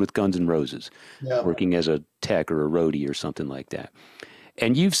the road with Guns N' Roses, working as a tech or a roadie or something like that.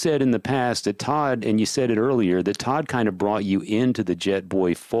 And you've said in the past that Todd, and you said it earlier, that Todd kind of brought you into the Jet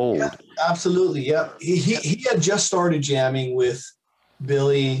Boy fold. Yeah, absolutely. Yeah. He had just started jamming with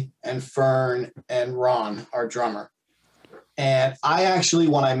Billy and Fern and Ron, our drummer. And I actually,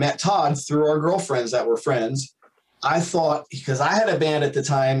 when I met Todd through our girlfriends that were friends, I thought, because I had a band at the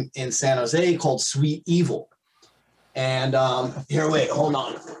time in San Jose called Sweet Evil. And here, wait, hold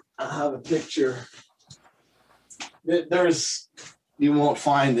on. I have a picture. You won't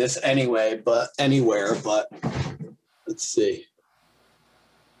find this anywhere, but let's see.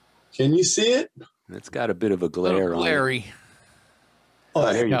 Can you see it? It's got a bit of a glare on it. Glary.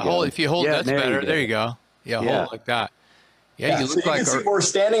 Oh, there you go. If you hold, that's better. There you go. Yeah, hold it like that. Yeah, you look like we're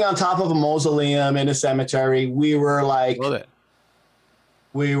standing on top of a mausoleum in a cemetery. We were like,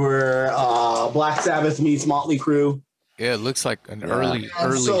 Black Sabbath meets Motley Crue. Yeah, it looks like an early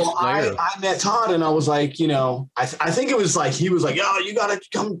so Slayer. I met Todd, and I was like, I think it was like, he was like, oh, you got to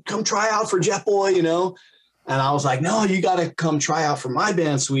come try out for Jet Boy, And I was like, no, you got to come try out for my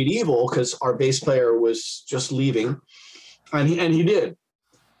band, Sweet Evil, because our bass player was just leaving. And he did.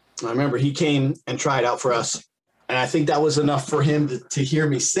 I remember he came and tried out for us. And I think that was enough for him to hear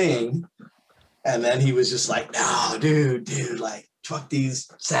me sing. And then he was just like, no, dude, like, fuck these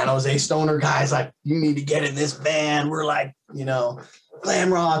San Jose stoner guys. Like, you need to get in this band. We're like,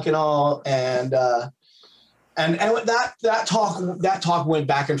 glam rock and all. And that talk went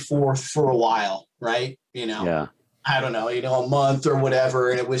back and forth for a while, right? I don't know, a month or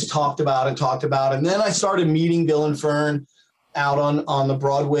whatever. And it was talked about. And then I started meeting Bill and Fern out on the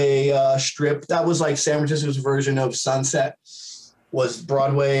Broadway strip. That was like San Francisco's version of Sunset. Was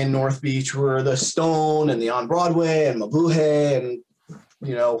Broadway and North Beach were the Stone and the On Broadway and Mabuhay, and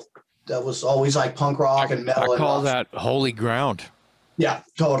that was always like punk rock and metal. I call that holy ground. Yeah,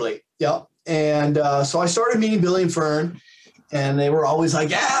 totally. Yep. And so I started meeting Billy and Fern, and they were always like,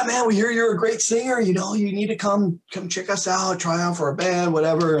 "Yeah, man, we hear you're a great singer. You need to come check us out, try out for a band,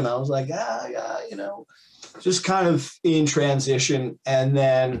 whatever." And I was like, "Yeah, just kind of in transition." And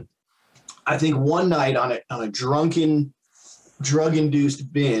then I think one night on a drunken,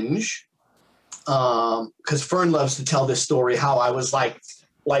 drug-induced binge, because Fern loves to tell this story, how I was like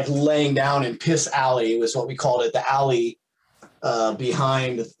laying down in Piss Alley was what we called it, the alley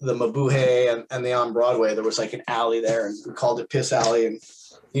behind the Mabuhay and the On Broadway. There was like an alley there, and we called it Piss Alley. And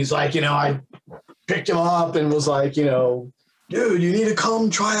he's like, I picked him up and was like, dude, you need to come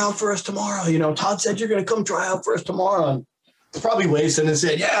try out for us tomorrow. Todd said you're going to come try out for us tomorrow. And probably wasted and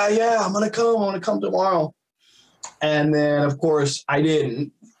said, yeah, I'm going to come tomorrow. And then, of course, I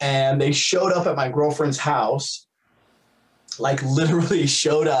didn't. And they showed up at my girlfriend's house, like literally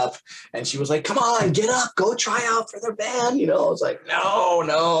showed up. And she was like, come on, get up, go try out for their band. You know, I was like,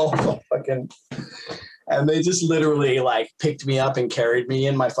 no, fucking. And they just literally like picked me up and carried me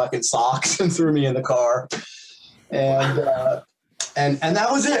in my fucking socks and threw me in the car. And that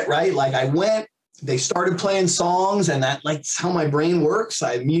was it, right? Like I went, they started playing songs, and that's how my brain works.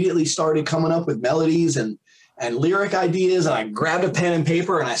 I immediately started coming up with melodies and lyric ideas, and I grabbed a pen and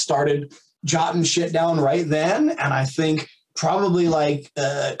paper and I started jotting shit down right then. And I think probably like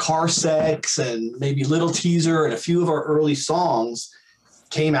Car Sex and maybe Little Teaser and a few of our early songs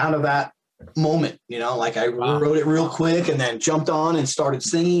came out of that moment, you know, like I wrote it real quick and then jumped on and started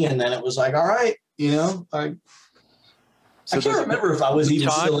singing. And then it was like, all right, you know, I can't remember if I was even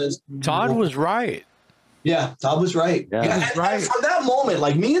still in. Todd was right. Yeah, Todd was right. Yeah. And from that moment,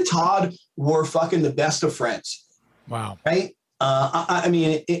 like me and Todd were fucking the best of friends. Wow. Right? I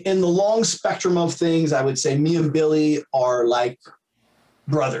mean, in the long spectrum of things, I would say me and Billy are like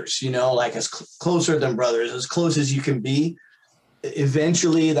brothers, you know, like as closer than brothers, as close as you can be.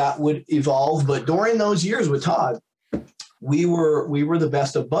 Eventually that would evolve. But during those years with Todd, we were the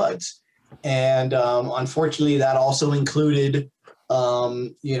best of buds. And unfortunately, that also included,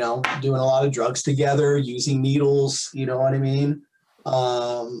 you know, doing a lot of drugs together, using needles, you know what I mean?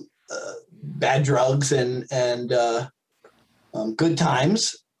 Bad drugs and good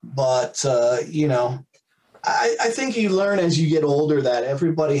times. But, you know, I think you learn as you get older that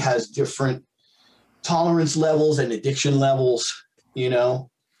everybody has different tolerance levels and addiction levels, you know,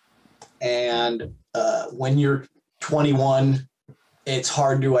 and when you're 21, it's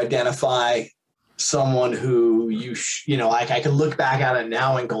hard to identify someone who you know, like I can look back at it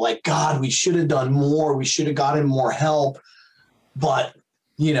now and go like, God, we should have done more. We should have gotten more help. But,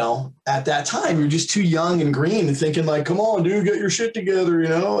 you know, at that time, you're just too young and green and thinking like, come on, dude, get your shit together. You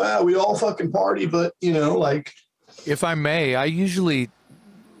know, we all fucking party. But, you know, like. If I may, I usually,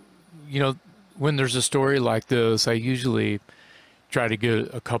 you know, when there's a story like this, I usually try to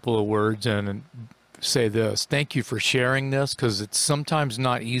get a couple of words in and say this. Thank you for sharing this, because it's sometimes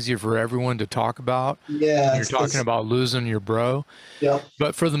not easy for everyone to talk about. Yeah, you're talking about losing your bro. Yeah.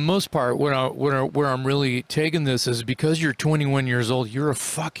 But for the most part, where I'm really taking this is because you're 21 years old, you're a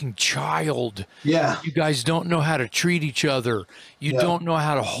fucking child. Yeah. You guys don't know how to treat each other. You don't know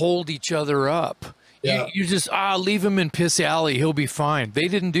how to hold each other up. Yeah. You just, leave him in Piss Alley. He'll be fine. They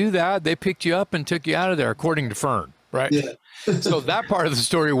didn't do that. They picked you up and took you out of there, according to Fern, right? Yeah. So that part of the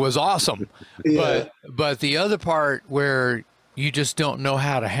story was awesome. Yeah. But the other part where you just don't know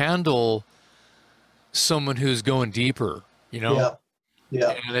how to handle someone who's going deeper, you know? Yeah.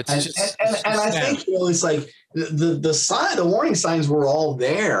 Yeah. And it's and I think, you know, it's like the warning signs were all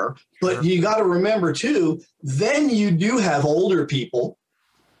there, but you got to remember too, then you do have older people,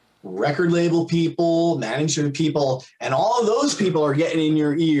 record label people, management people, and all of those people are getting in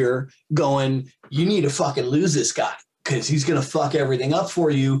your ear going, you need to fucking lose this guy because he's going to fuck everything up for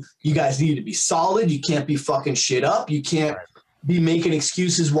you. You guys need to be solid. You can't be fucking shit up. You can't be making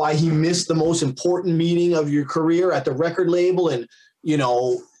excuses why he missed the most important meeting of your career at the record label. And, you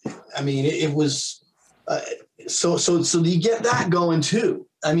know, I mean, it was so you get that going too.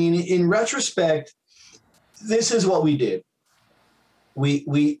 I mean, in retrospect, this is what we did.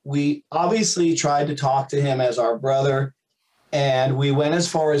 We obviously tried to talk to him as our brother, and we went as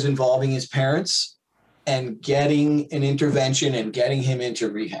far as involving his parents and getting an intervention and getting him into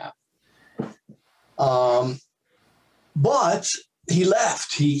rehab. But he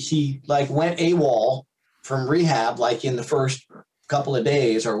left. He like went AWOL from rehab, like in the first couple of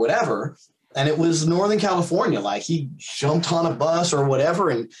days or whatever. And it was Northern California. Like he jumped on a bus or whatever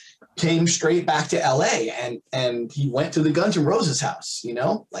and came straight back to LA, and he went to the Guns N' Roses house, you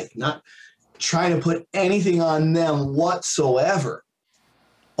know, like not trying to put anything on them whatsoever.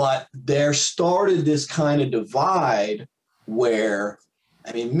 But there started this kind of divide where,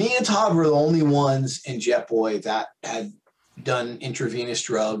 I mean, me and Todd were the only ones in Jet Boy that had done intravenous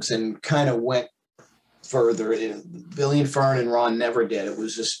drugs and kind of went further. Billy and Fern and Ron never did. It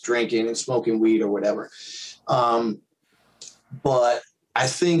was just drinking and smoking weed or whatever. But I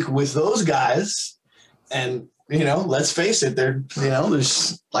think with those guys, and, you know, let's face it,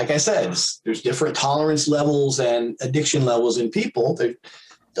 there's, like I said, there's different tolerance levels and addiction levels in people.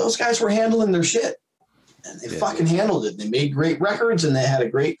 Those guys were handling their shit, and they fucking handled it. They made great records and they had a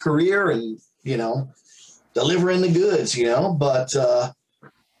great career and, you know, delivering the goods, you know, but,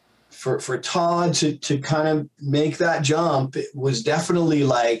 for Todd to kind of make that jump, it was definitely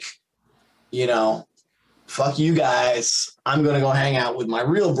like, you know, fuck you guys. I'm going to go hang out with my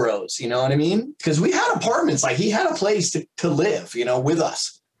real bros. You know what I mean? Because we had apartments. Like, he had a place to live, you know, with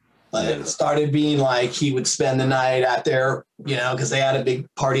us. But it started being like he would spend the night out there, you know, because they had a big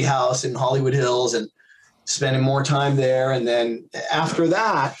party house in Hollywood Hills, and spending more time there. And then after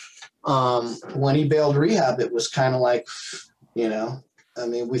that, when he bailed rehab, it was kind of like, you know, I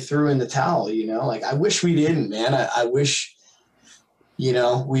mean, we threw in the towel, you know, like, I wish we didn't, man. I wish, you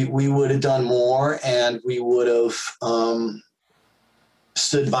know, we would have done more, and we would have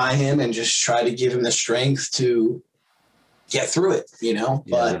stood by him and just try to give him the strength to get through it, you know.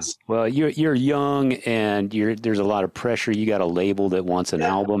 Yeah. But well, you're young, and there's a lot of pressure. You got a label that wants an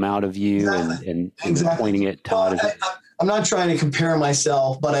album out of you, and pointing at Todd. Well, I'm not trying to compare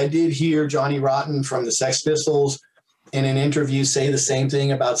myself, but I did hear Johnny Rotten from the Sex Pistols in an interview say the same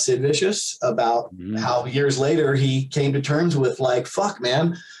thing about Sid Vicious, about how years later he came to terms with, like, fuck,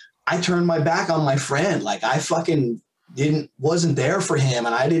 man, I turned my back on my friend. Like, I fucking wasn't there for him,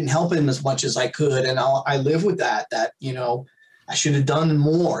 and I didn't help him as much as I could. And I live with that, you know, I should have done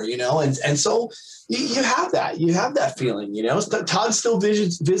more, you know? And so you have that feeling, you know. Todd still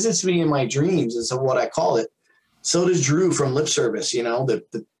visits me in my dreams, is what I call it. So does Drew from Lip Service, you know.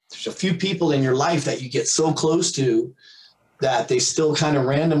 There's a few people in your life that you get so close to that they still kind of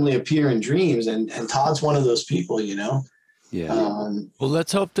randomly appear in dreams. And Todd's one of those people, you know? Yeah. Well,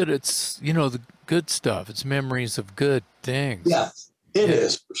 let's hope that it's, you know, the good stuff. It's memories of good things. Yeah, it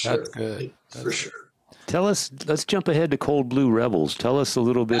is, for sure. That's good. For sure. Tell us, let's jump ahead to Cold Blue Rebels. Tell us a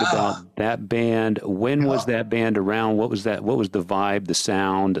little bit about that band. When was that band around? What was that? What was the vibe, the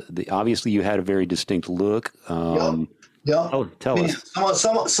sound? Obviously you had a very distinct look. Tell us.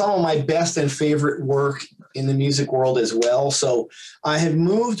 Some of my best and favorite work in the music world as well. So I had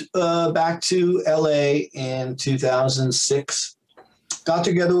moved back to LA in 2006, got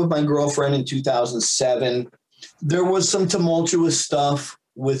together with my girlfriend in 2007. There was some tumultuous stuff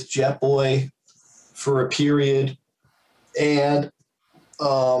with Jet Boy for a period. And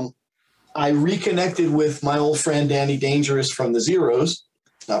I reconnected with my old friend, Danny Dangerous from the Zeros,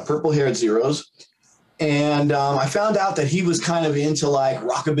 Purple Haired Zeros. And I found out that he was kind of into like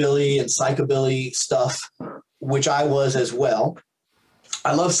rockabilly and psychobilly stuff, which I was as well.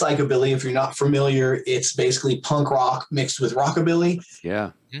 I love psychobilly. If you're not familiar, it's basically punk rock mixed with rockabilly.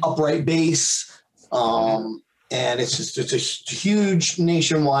 Yeah. Upright bass. And it's a huge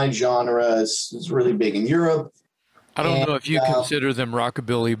nationwide genre. It's really big in Europe. I don't know if you consider them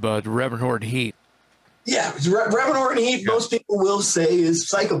rockabilly, but Reverend Horton Heat. Yeah, Reverend Horton Heat, most people will say is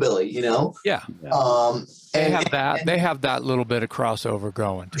psychobilly, you know? Yeah. They have that little bit of crossover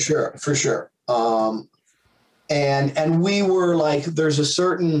going. For sure. And we were like, there's a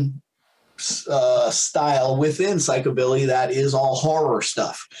certain style within psychobilly that is all horror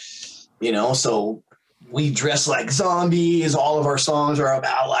stuff, you know? So we dress like zombies. All of our songs are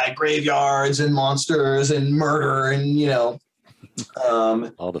about like graveyards and monsters and murder and, you know,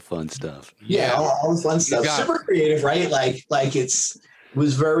 all the fun stuff. Yeah, all the fun stuff. Super creative, right? Like it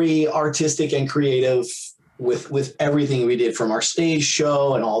was very artistic and creative with everything we did, from our stage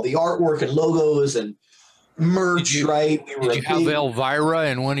show and all the artwork and logos and merch, right? Did you have Elvira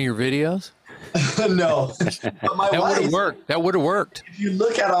in one of your videos? No, but my that would have worked. That would have worked. If you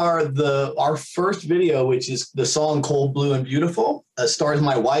look at our first video, which is the song "Cold Blue and Beautiful," stars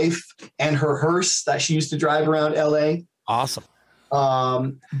my wife and her hearse that she used to drive around LA. Awesome.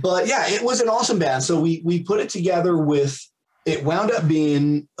 But yeah, it was an awesome band. So we put it together with. It wound up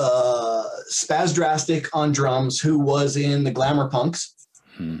being Spaz Drastic on drums, who was in the Glamour Punks,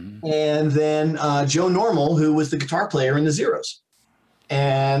 and then Joe Normal, who was the guitar player in the Zeros.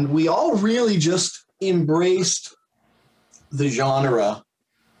 And we all really just embraced the genre.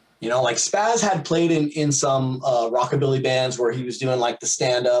 You know, like Spaz had played in some rockabilly bands where he was doing like the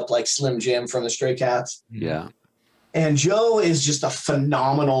stand-up, like Slim Jim from the Stray Cats. Yeah. And Joe is just a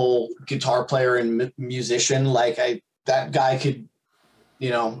phenomenal guitar player and musician. Like that guy could, you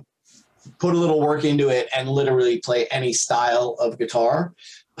know, put a little work into it and literally play any style of guitar.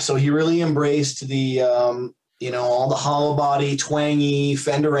 So he really embraced the, you know, all the hollow body, twangy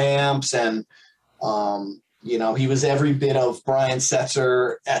Fender amps. And, you know, he was every bit of Brian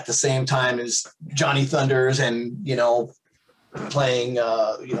Setzer at the same time as Johnny Thunders and, you know, playing,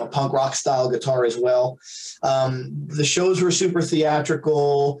 you know, punk rock style guitar as well. The shows were super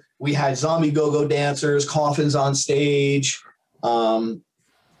theatrical. We had zombie go-go dancers, coffins on stage. And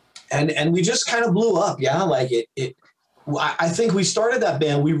we just kind of blew up. Yeah. Like I think we started that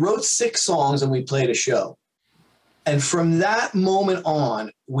band. We wrote 6 songs and we played a show. And from that moment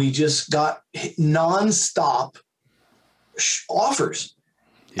on, we just got nonstop offers.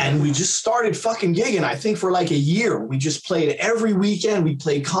 And we just started fucking gigging, I think, for like a year. We just played every weekend. We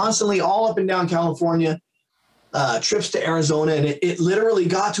played constantly all up and down California, trips to Arizona. And it literally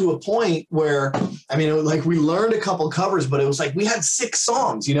got to a point where, I mean, it was like we learned a couple covers, but it was like we had 6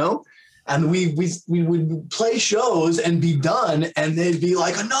 songs, you know? And we would play shows and be done. And they'd be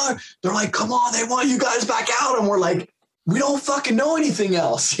like, they're like, come on, they want you guys back out. And we're like, we don't fucking know anything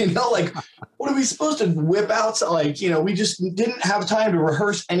else, you know, like, what are we supposed to whip out? So, like, you know, we just didn't have time to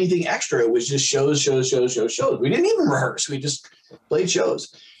rehearse anything extra. It was just shows. We didn't even rehearse. We just played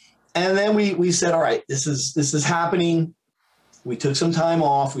shows. And then we said, all right, this is happening. We took some time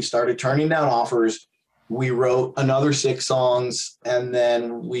off. We started turning down offers. We wrote another 6 songs, and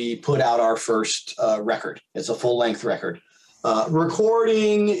then we put out our first record. It's a full-length record.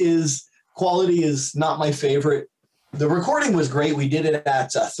 Recording quality is not my favorite. The recording was great. We did it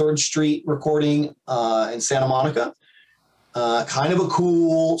at 3rd Street Recording in Santa Monica. Kind of a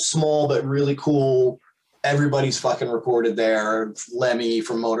cool, small, but really cool. Everybody's fucking recorded there. Lemmy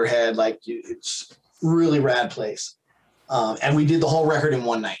from Motorhead. Like, it's really rad place. And we did the whole record in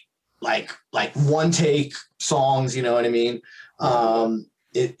one night. Like one take songs, you know what I mean?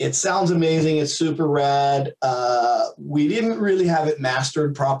 It sounds amazing. It's super rad. We didn't really have it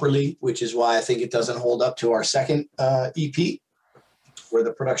mastered properly, which is why I think it doesn't hold up to our second EP, where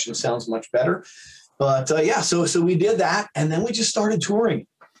the production sounds much better. But yeah, so we did that, and then we just started touring.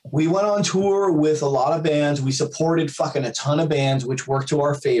 We went on tour with a lot of bands. We supported fucking a ton of bands, which worked to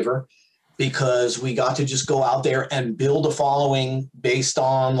our favor, because we got to just go out there and build a following based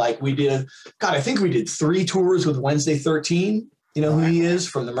on, like, we did. God, I think we did 3 tours with Wednesday 13. You know who he is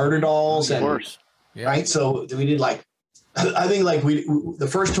from the Murder Dolls, Of and course. Yeah. right. So we did, like, I think, like, the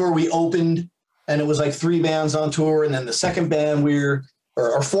first tour we opened, and it was like 3 bands on tour, and then the second band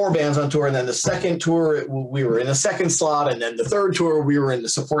or 4 bands on tour, and then the second tour we were in the second slot, and then the third tour we were in the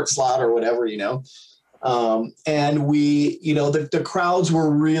support slot or whatever, you know. And we, you know, the crowds were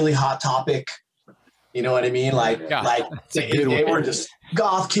really Hot Topic. You know what I mean? Like, Yeah. like they were just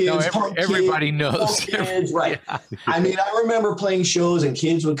goth kids, punk everybody kids, knows. folk kids, right? I mean, I remember playing shows and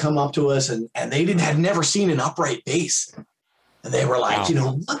kids would come up to us and they had never seen an upright bass, and they were like, Wow. you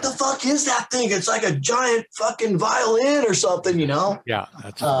know, what the fuck is that thing? It's like a giant fucking violin or something, you know? Yeah,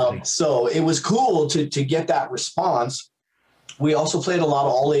 that's funny. So it was cool to get that response. We also played a lot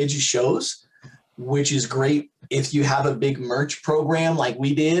of all ages shows, which is great if you have a big merch program like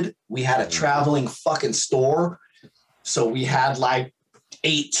we did. We had a traveling fucking store. So we had like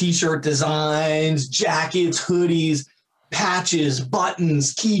 8 t-shirt designs, jackets, hoodies, patches,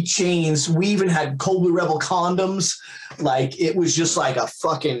 buttons, keychains. We even had Cold Blue Rebel condoms. Like, it was just like a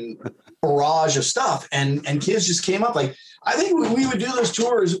fucking barrage of stuff. And kids just came up. Like, I think we would do those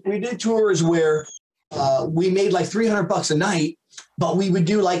tours. We did tours where we made like $300 a night, but we would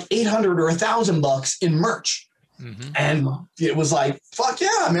do like $800 or $1,000 in merch. Mm-hmm. And it was like, fuck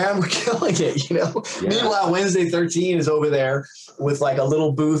yeah, man, we're killing it, you know? Yeah. Meanwhile, Wednesday 13 is over there with like a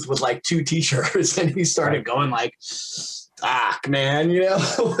little booth with like 2 t-shirts, and he started going like, man, you know?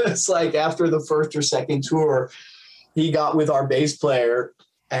 It's like after the first or second tour, he got with our bass player,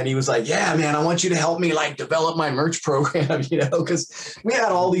 and he was like, yeah, man, I want you to help me like develop my merch program, you know, because we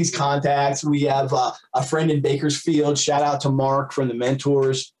had all these contacts. We have a friend in Bakersfield, shout out to Mark from the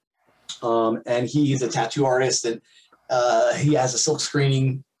Mentors. And he's a tattoo artist, and he has a silk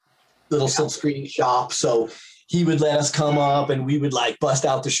screening shop. So he would let us come up, and we would like bust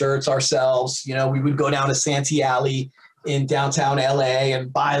out the shirts ourselves. You know, we would go down to Santee Alley in downtown LA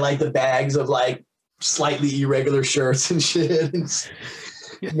and buy like the bags of like slightly irregular shirts and shit and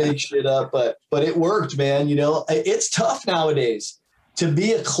make shit up. But it worked, man. You know, it's tough nowadays to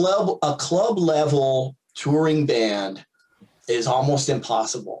be a club level touring band is almost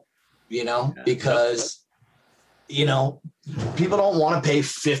impossible. You know, because, you know, people don't want to pay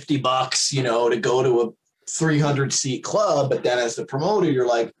 $50, you know, to go to a 300-seat club. But then as the promoter, you're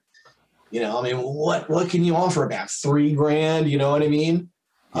like, you know, I mean, what can you offer about $3,000? You know what I mean?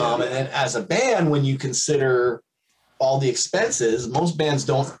 Yeah. And then as a band, when you consider all the expenses, most bands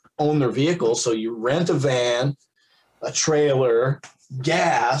don't own their vehicles. So you rent a van, a trailer,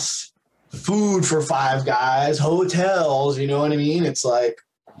 gas, food for 5 guys, hotels, you know what I mean? It's like,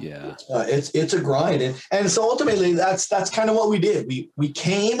 yeah, it's a grind. And so ultimately that's kind of what we did. We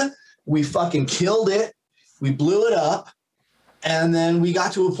came, we fucking killed it. We blew it up. And then we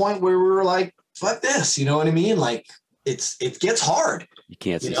got to a point where we were like, fuck this. You know what I mean? Like it gets hard. You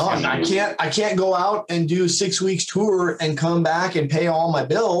can't, you know, I can't go out and do 6 weeks tour and come back and pay all my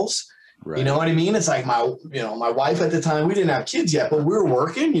bills. Right. You know what I mean? It's like my wife at the time, we didn't have kids yet, but we were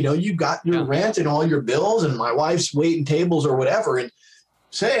working, you know, you got your rent and all your bills, and my wife's waiting tables or whatever. And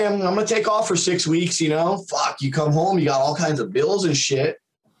say I'm going to take off for 6 weeks, you know, fuck, you come home, you got all kinds of bills and shit.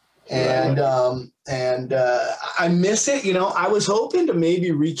 And I miss it. You know, I was hoping to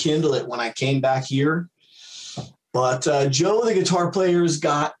maybe rekindle it when I came back here. But Joe, the guitar player's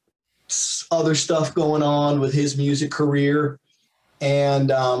got other stuff going on with his music career.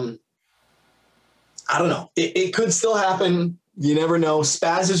 And I don't know. It could still happen. You never know.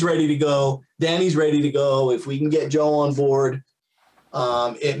 Spaz is ready to go. Danny's ready to go. If we can get Joe on board,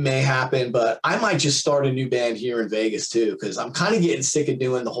 it may happen. But I might just start a new band here in Vegas too, because I'm kind of getting sick of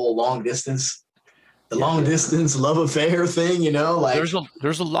doing the whole long distance love affair thing. You know, like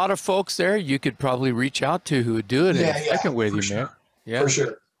there's a lot of folks there you could probably reach out to who would do it in a second with you, man. Yeah, for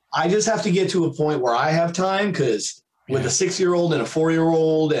sure. I just have to get to a point where I have time, because with a 6-year-old and a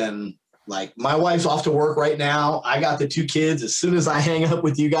 4-year-old, and like my wife's off to work right now. I got the 2 kids. As soon as I hang up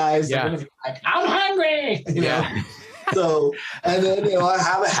with you guys, they're gonna be like, I'm hungry. You know? So, and then, you know, I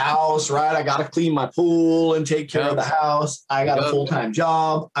have a house, right? I got to clean my pool and take care of the house. I got a full-time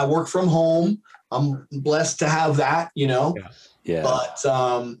job. I work from home. I'm blessed to have that, you know? Yeah. But,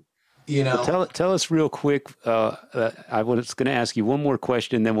 you know, well, tell us real quick. I was going to ask you one more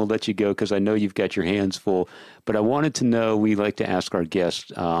question, then we'll let you go, because I know you've got your hands full. But I wanted to know, we like to ask our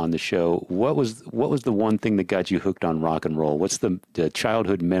guests on the show, what was the one thing that got you hooked on rock and roll? What's the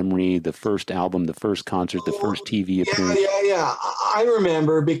childhood memory, the first album, the first concert, the first TV appearance? Yeah. I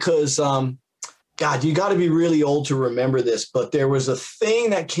remember because, God, you got to be really old to remember this, but there was a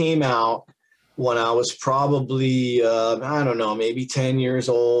thing that came out when I was probably, I don't know, maybe 10 years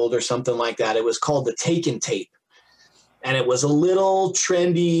old or something like that. It was called the Taken Tape. And it was a little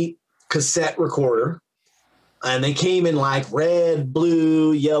trendy cassette recorder. And they came in like red,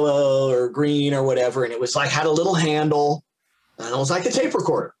 blue, yellow, or green or whatever. And it was like, had a little handle. And it was like a tape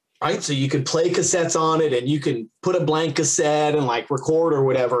recorder, right? So you could play cassettes on it, and you can put a blank cassette and like record or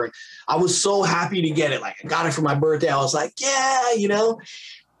whatever. And I was so happy to get it. Like, I got it for my birthday. I was like, yeah, you know.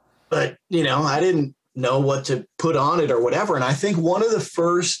 But, you know, I didn't know what to put on it or whatever. And I think one of the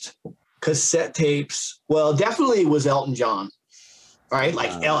first cassette tapes, well, definitely was Elton John, right?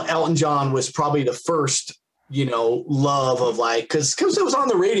 Like Elton John was probably the first, you know, love of like, because it was on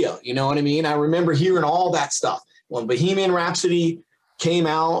the radio, you know what I mean? I remember hearing all that stuff. When Bohemian Rhapsody came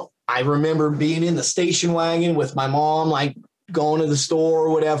out, I remember being in the station wagon with my mom, like going to the store or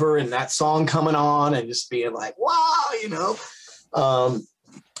whatever, and that song coming on and just being like, wow, you know.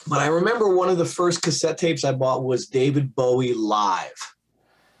 But I remember one of the first cassette tapes I bought was David Bowie Live.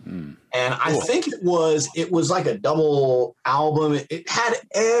 And I think it was like a double album. It had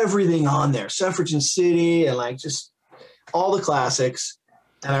everything on there, Suffragette City and like just all the classics.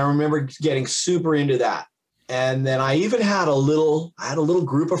 And I remember getting super into that. And then I even had a little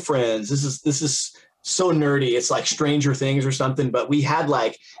group of friends. This is so nerdy. It's like Stranger Things or something, but we had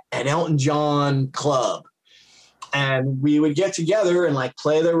like an Elton John club. And we would get together and like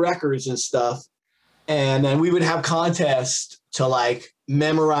play their records and stuff. And then we would have contests to like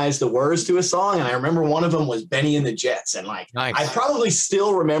memorize the words to a song. And I remember one of them was Benny and the Jets. And like, nice. I probably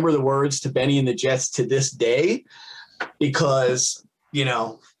still remember the words to Benny and the Jets to this day, because, you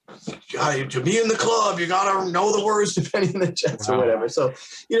know, to be in the club, you got to know the words to Benny and the Jets or whatever. So,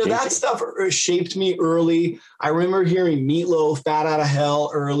 you know, that stuff shaped me early. I remember hearing Meatloaf, Bat Out of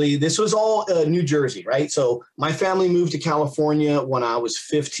Hell early. This was all New Jersey, right? So my family moved to California when I was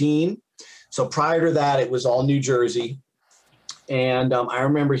 15. So prior to that, it was all New Jersey. And I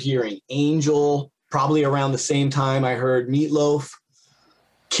remember hearing Angel probably around the same time I heard Meatloaf.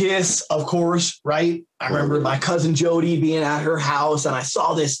 Kiss, of course, right? I remember my cousin Jody being at her house, and I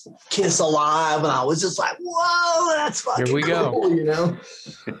saw this Kiss Alive, and I was just like, "Whoa, that's fucking Here we cool," go. You know.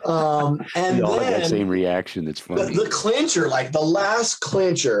 And we all then had that same reaction. That's funny. The clincher, like the last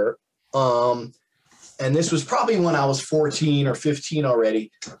clincher, and this was probably when I was 14 or 15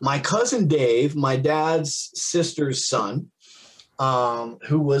 already. My cousin Dave, my dad's sister's son,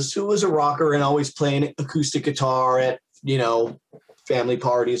 who was a rocker and always playing acoustic guitar at, you know, family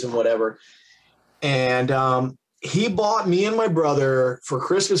parties and whatever. And he bought me and my brother for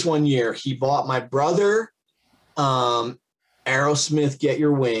Christmas one year. He bought my brother Aerosmith Get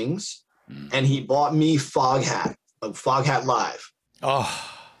Your Wings, and he bought me Foghat Live.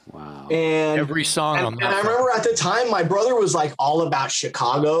 Oh, wow. And every song on that. And I remember at the time my brother was like all about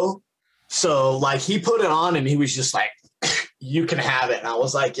Chicago. So like he put it on and he was just like, you can have it. And I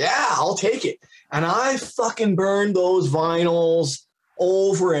was like, yeah, I'll take it. And I fucking burned those vinyls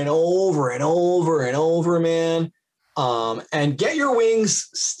over and over and over and over, man. And Get Your Wings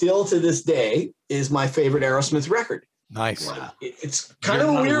still to this day is my favorite Aerosmith record. Nice. It's kind of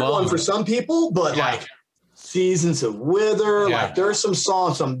a weird one for some people, but like Seasons of Wither. Yeah. Like there's some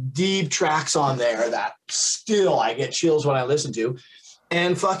songs, some deep tracks on there that still I get chills when I listen to.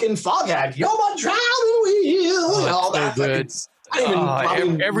 And fucking Foghat, you're my driving wheel, and all so that. good. I didn't even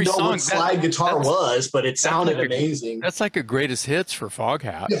probably every know song, what slide guitar was, but it sounded like amazing. That's like a greatest hits for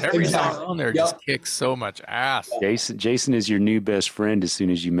Foghat. Yeah, Every exactly. song on there Yep. just kicks so much ass. Jason is your new best friend. As soon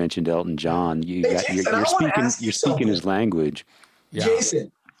as you mentioned Elton John, Hey, Jason, I you're wanna speaking ask you you're speaking his language. Yeah.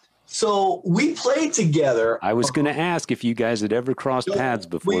 Jason, so we played together. I was going to ask if you guys had ever crossed paths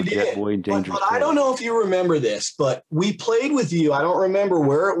before, We did, Jet Boy and Dangerous. but I don't know if you remember this, but we played with you. I don't remember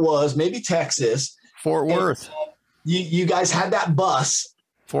where it was, maybe Texas. Fort Worth. You guys had that bus.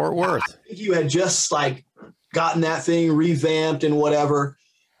 Fort Worth. I think you had just like gotten that thing revamped and whatever.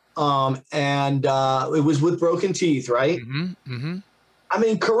 And it was with Broken Teeth, right? Mm-hmm. Mm-hmm. I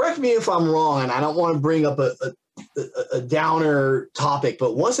mean, correct me if I'm wrong, and I don't want to bring up a downer topic,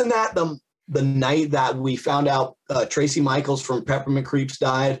 but wasn't that the night that we found out Tracy Michaels from Peppermint Creeps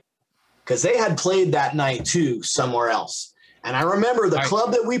died? Because they had played that night too somewhere else. And I remember the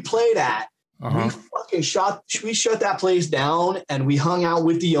club that we played at, we shut that place down, and we hung out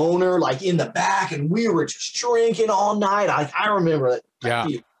with the owner like in the back, and we were just drinking all night. I remember it. Yeah.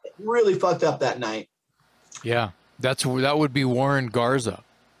 It really fucked up that night. Yeah. That would be Warren Garza.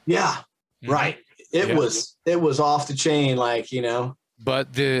 Yeah. Mhm. Right. It was off the chain, like, you know.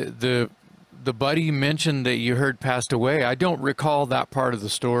 But the buddy you mentioned that you heard passed away, I don't recall that part of the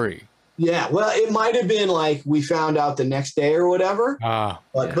story. Yeah, well, it might have been like we found out the next day or whatever.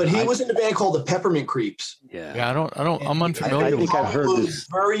 But he was in a band called the Peppermint Creeps. Yeah, I'm unfamiliar. I think I've heard Hollywood, this.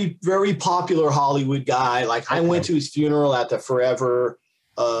 Very, very popular Hollywood guy. Like I went to his funeral at the Forever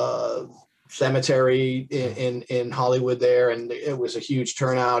Cemetery in Hollywood there, and it was a huge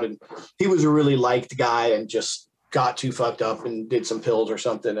turnout. And he was a really liked guy, and just got too fucked up and did some pills or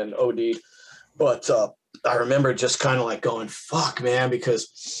something and OD'd. But I remember just kind of like going, "Fuck, man,"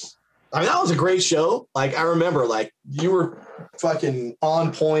 because I mean, that was a great show. Like, I remember, like, you were fucking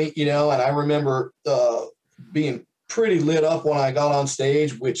on point, you know, and I remember being pretty lit up when I got on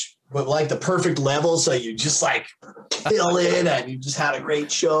stage, but like the perfect level. So you just like kill it, and you just had a great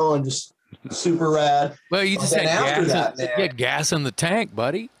show and just super rad. Well, you just had gas in the tank,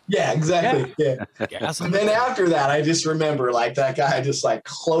 buddy. Yeah, exactly. Yeah. Gas in And the then tank. after that, I just remember like that guy just like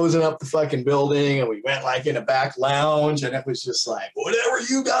closing up the fucking building, and we went like in a back lounge, and it was just like, whatever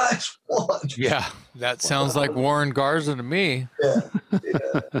you guys want. Yeah, that sounds like Warren Garza to me. Yeah.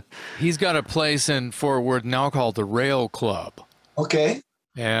 He's got a place in Fort Worth now called the Rail Club. Okay.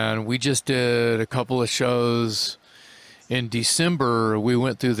 And we just did a couple of shows in December. We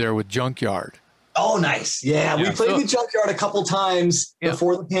went through there with Junkyard. Oh, nice. Yeah, we played with Junkyard a couple times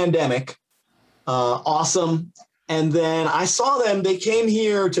before the pandemic. Awesome. And then I saw them. They came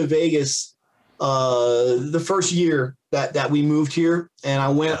here to Vegas the first year that we moved here. And I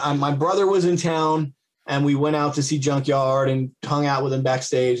went, my brother was in town, and we went out to see Junkyard and hung out with him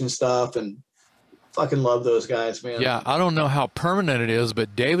backstage and stuff. And fucking love those guys, man. Yeah, I don't know how permanent it is,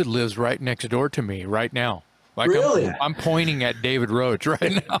 but David lives right next door to me right now. Like Really? I'm pointing at David Roach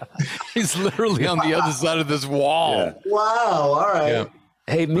right now. He's literally on the other side of this wall. Yeah. Wow. All right. Yeah.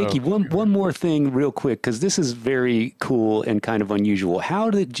 Hey, Mickey, one more thing real quick, because this is very cool and kind of unusual. How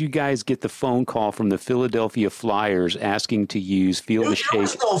did you guys get the phone call from the Philadelphia Flyers asking to use Feel the Dude, there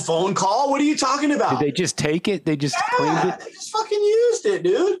was Shake? no phone call. What are you talking about? Did they just take it? They just claimed Yeah, it? they just fucking used it,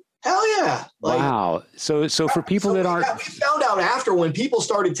 dude. Hell yeah. Like, Wow. So for people that aren't... we found out after when people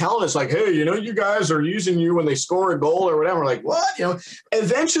started telling us like, hey, you know, you guys are using you when they score a goal or whatever. We're like, what? You know,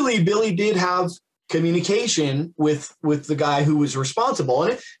 eventually Billy did have communication with the guy who was responsible.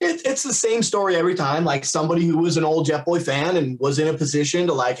 And it's the same story every time. Like somebody who was an old Jet Boy fan and was in a position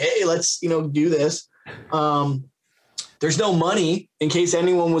to like, hey, let's, you know, do this. There's no money, in case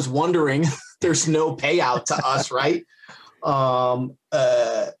anyone was wondering. There's no payout to us, right?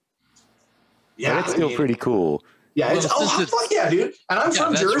 Yeah, That's still pretty cool. Yeah, it's fuck yeah, dude. And I'm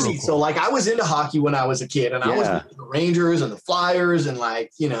from Jersey, so like I was into hockey when I was a kid, and I was with the Rangers and the Flyers, and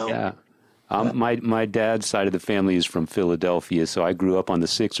like, you know. Yeah. My dad's side of the family is from Philadelphia, so I grew up on the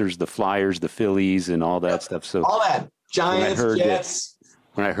Sixers, the Flyers, the Phillies, and all that stuff. So all that Giants, Jets.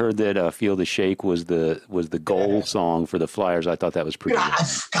 When I heard that "Feel the Shake" was the goal song for the Flyers, I thought that was pretty.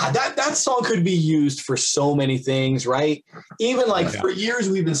 God, that song could be used for so many things, right? Even like for years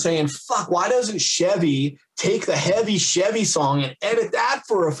we've been saying, "Fuck, why doesn't Chevy take the heavy Chevy song and edit that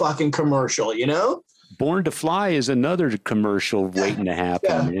for a fucking commercial?" You know, "Born to Fly" is another commercial waiting to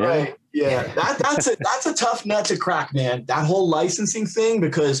happen. Yeah, right. Yeah, that's a tough nut to crack, man. That whole licensing thing,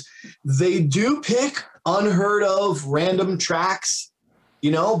 because they do pick unheard of random tracks. You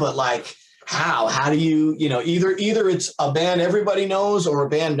know, but like how do you, either it's a band everybody knows or a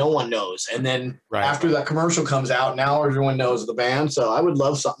band no one knows. And then after that commercial comes out, now everyone knows the band. So I would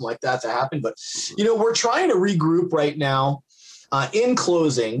love something like that to happen. But, we're trying to regroup right now. In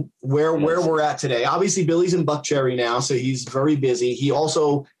closing, where we're at today, obviously Billy's in Buckcherry now, so he's very busy. He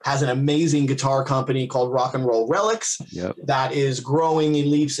also has an amazing guitar company called Rock and Roll Relics that is growing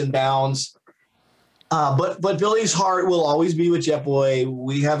in leaps and bounds. But Billy's heart will always be with Jetboy.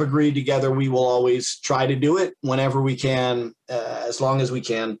 We have agreed together we will always try to do it whenever we can, as long as we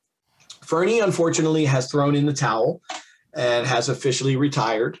can. Fernie, unfortunately, has thrown in the towel and has officially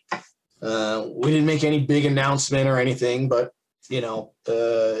retired. We didn't make any big announcement or anything, but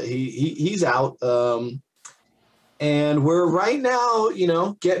he's out. And we're right now,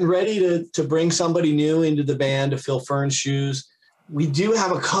 getting ready to bring somebody new into the band to fill Fern's shoes. We do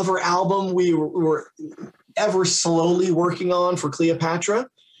have a cover album we were ever slowly working on for Cleopatra.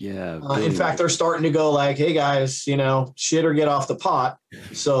 Yeah. In fact, they're starting to go like, hey guys, shit or get off the pot.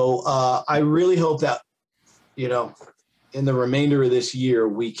 So I really hope that, in the remainder of this year,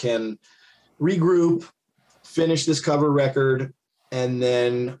 we can regroup, finish this cover record, and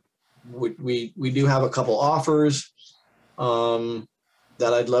then we do have a couple offers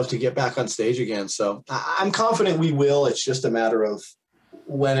that I'd love to get back on stage again. So I'm confident we will. It's just a matter of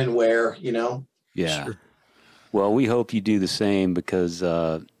when and where, Yeah. Sure. Well, we hope you do the same because,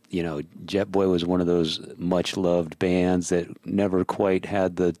 Jetboy was one of those much loved bands that never quite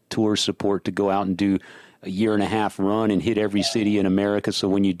had the tour support to go out and do a 1.5 year run and hit every city in America. So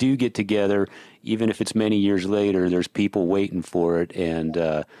when you do get together, even if it's many years later, there's people waiting for it. And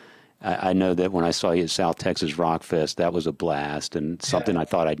I know that when I saw you at South Texas Rock Fest, that was a blast and something I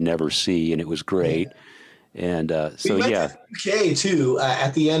thought I'd never see, and it was great. Yeah. And so, we went to UK too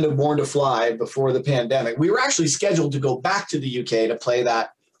at the end of Born to Fly before the pandemic. We were actually scheduled to go back to the UK to play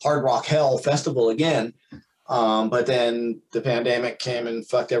that Hard Rock Hell festival again. But then the pandemic came and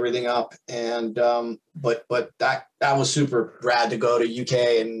fucked everything up. And, but that was super rad to go to UK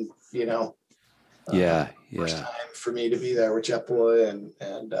and, first time for me to be there with Jetboy and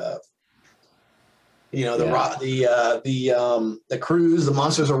the cruise, the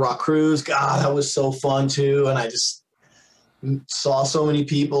Monsters of Rock cruise. God, that was so fun too. And I just saw so many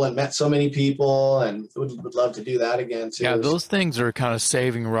people and met so many people and would love to do that again too. Yeah, those things are kind of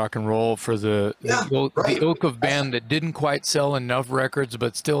saving rock and roll for the ilk of band that didn't quite sell enough records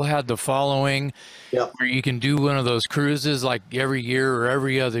but still had the following. Where you can do one of those cruises like every year or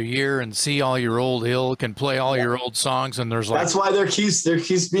every other year and see all your old ilk and play all your old songs, and there's that's why there keeps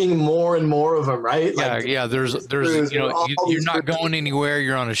being more and more of them, right? There's you're not going anywhere.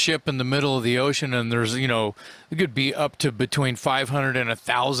 You're on a ship in the middle of the ocean, and there's it could be up to between 500 and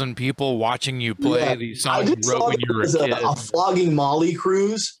 1,000 people watching you play these songs you wrote when you were a kid. A Flogging Molly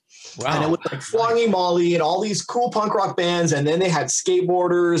cruise. Wow. And it was like Flogging Molly and all these cool punk rock bands. And then they had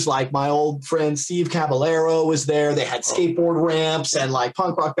skateboarders, like my old friend Steve Caballero was there. They had skateboard ramps and like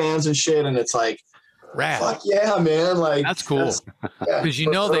punk rock bands and shit. And it's like, rad. Fuck yeah, man. Like that's cool.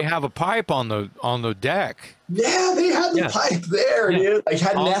 Because they have a pipe on the deck. Yeah, they had the pipe there, dude. Like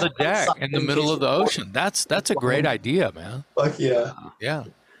had on the deck in the middle of the ocean. That's a great idea, man. Fuck yeah. Yeah.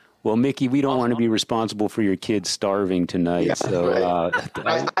 Well, Mickey, we don't want to be responsible for your kids starving tonight. Yeah, so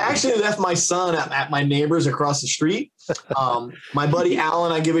I actually left my son at my neighbors across the street. My buddy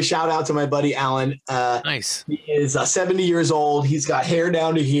Alan, I give a shout out to my buddy Alan. Nice. He is 70 years old. He's got hair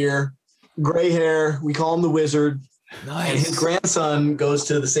down to here, gray hair. We call him the Wizard. Nice. And his grandson goes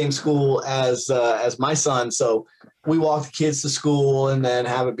to the same school as my son. So we walk the kids to school and then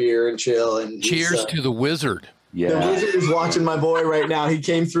have a beer and chill. And cheers to the Wizard. Yeah. The Wizard is watching my boy right now. He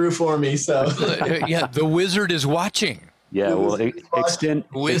came through for me. So the Wizard is watching. Yeah, well, extend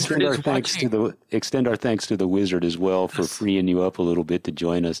our thanks to the Wizard as well for freeing you up a little bit to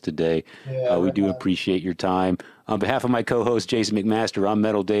join us today. Yeah, we do appreciate your time. On behalf of my co-host Jason McMaster, I'm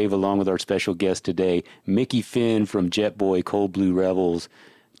Metal Dave, along with our special guest today, Mickey Finn from Jetboy Cold Blue Rebels,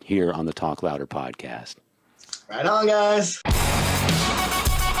 here on the Talk Louder podcast. Right on, guys.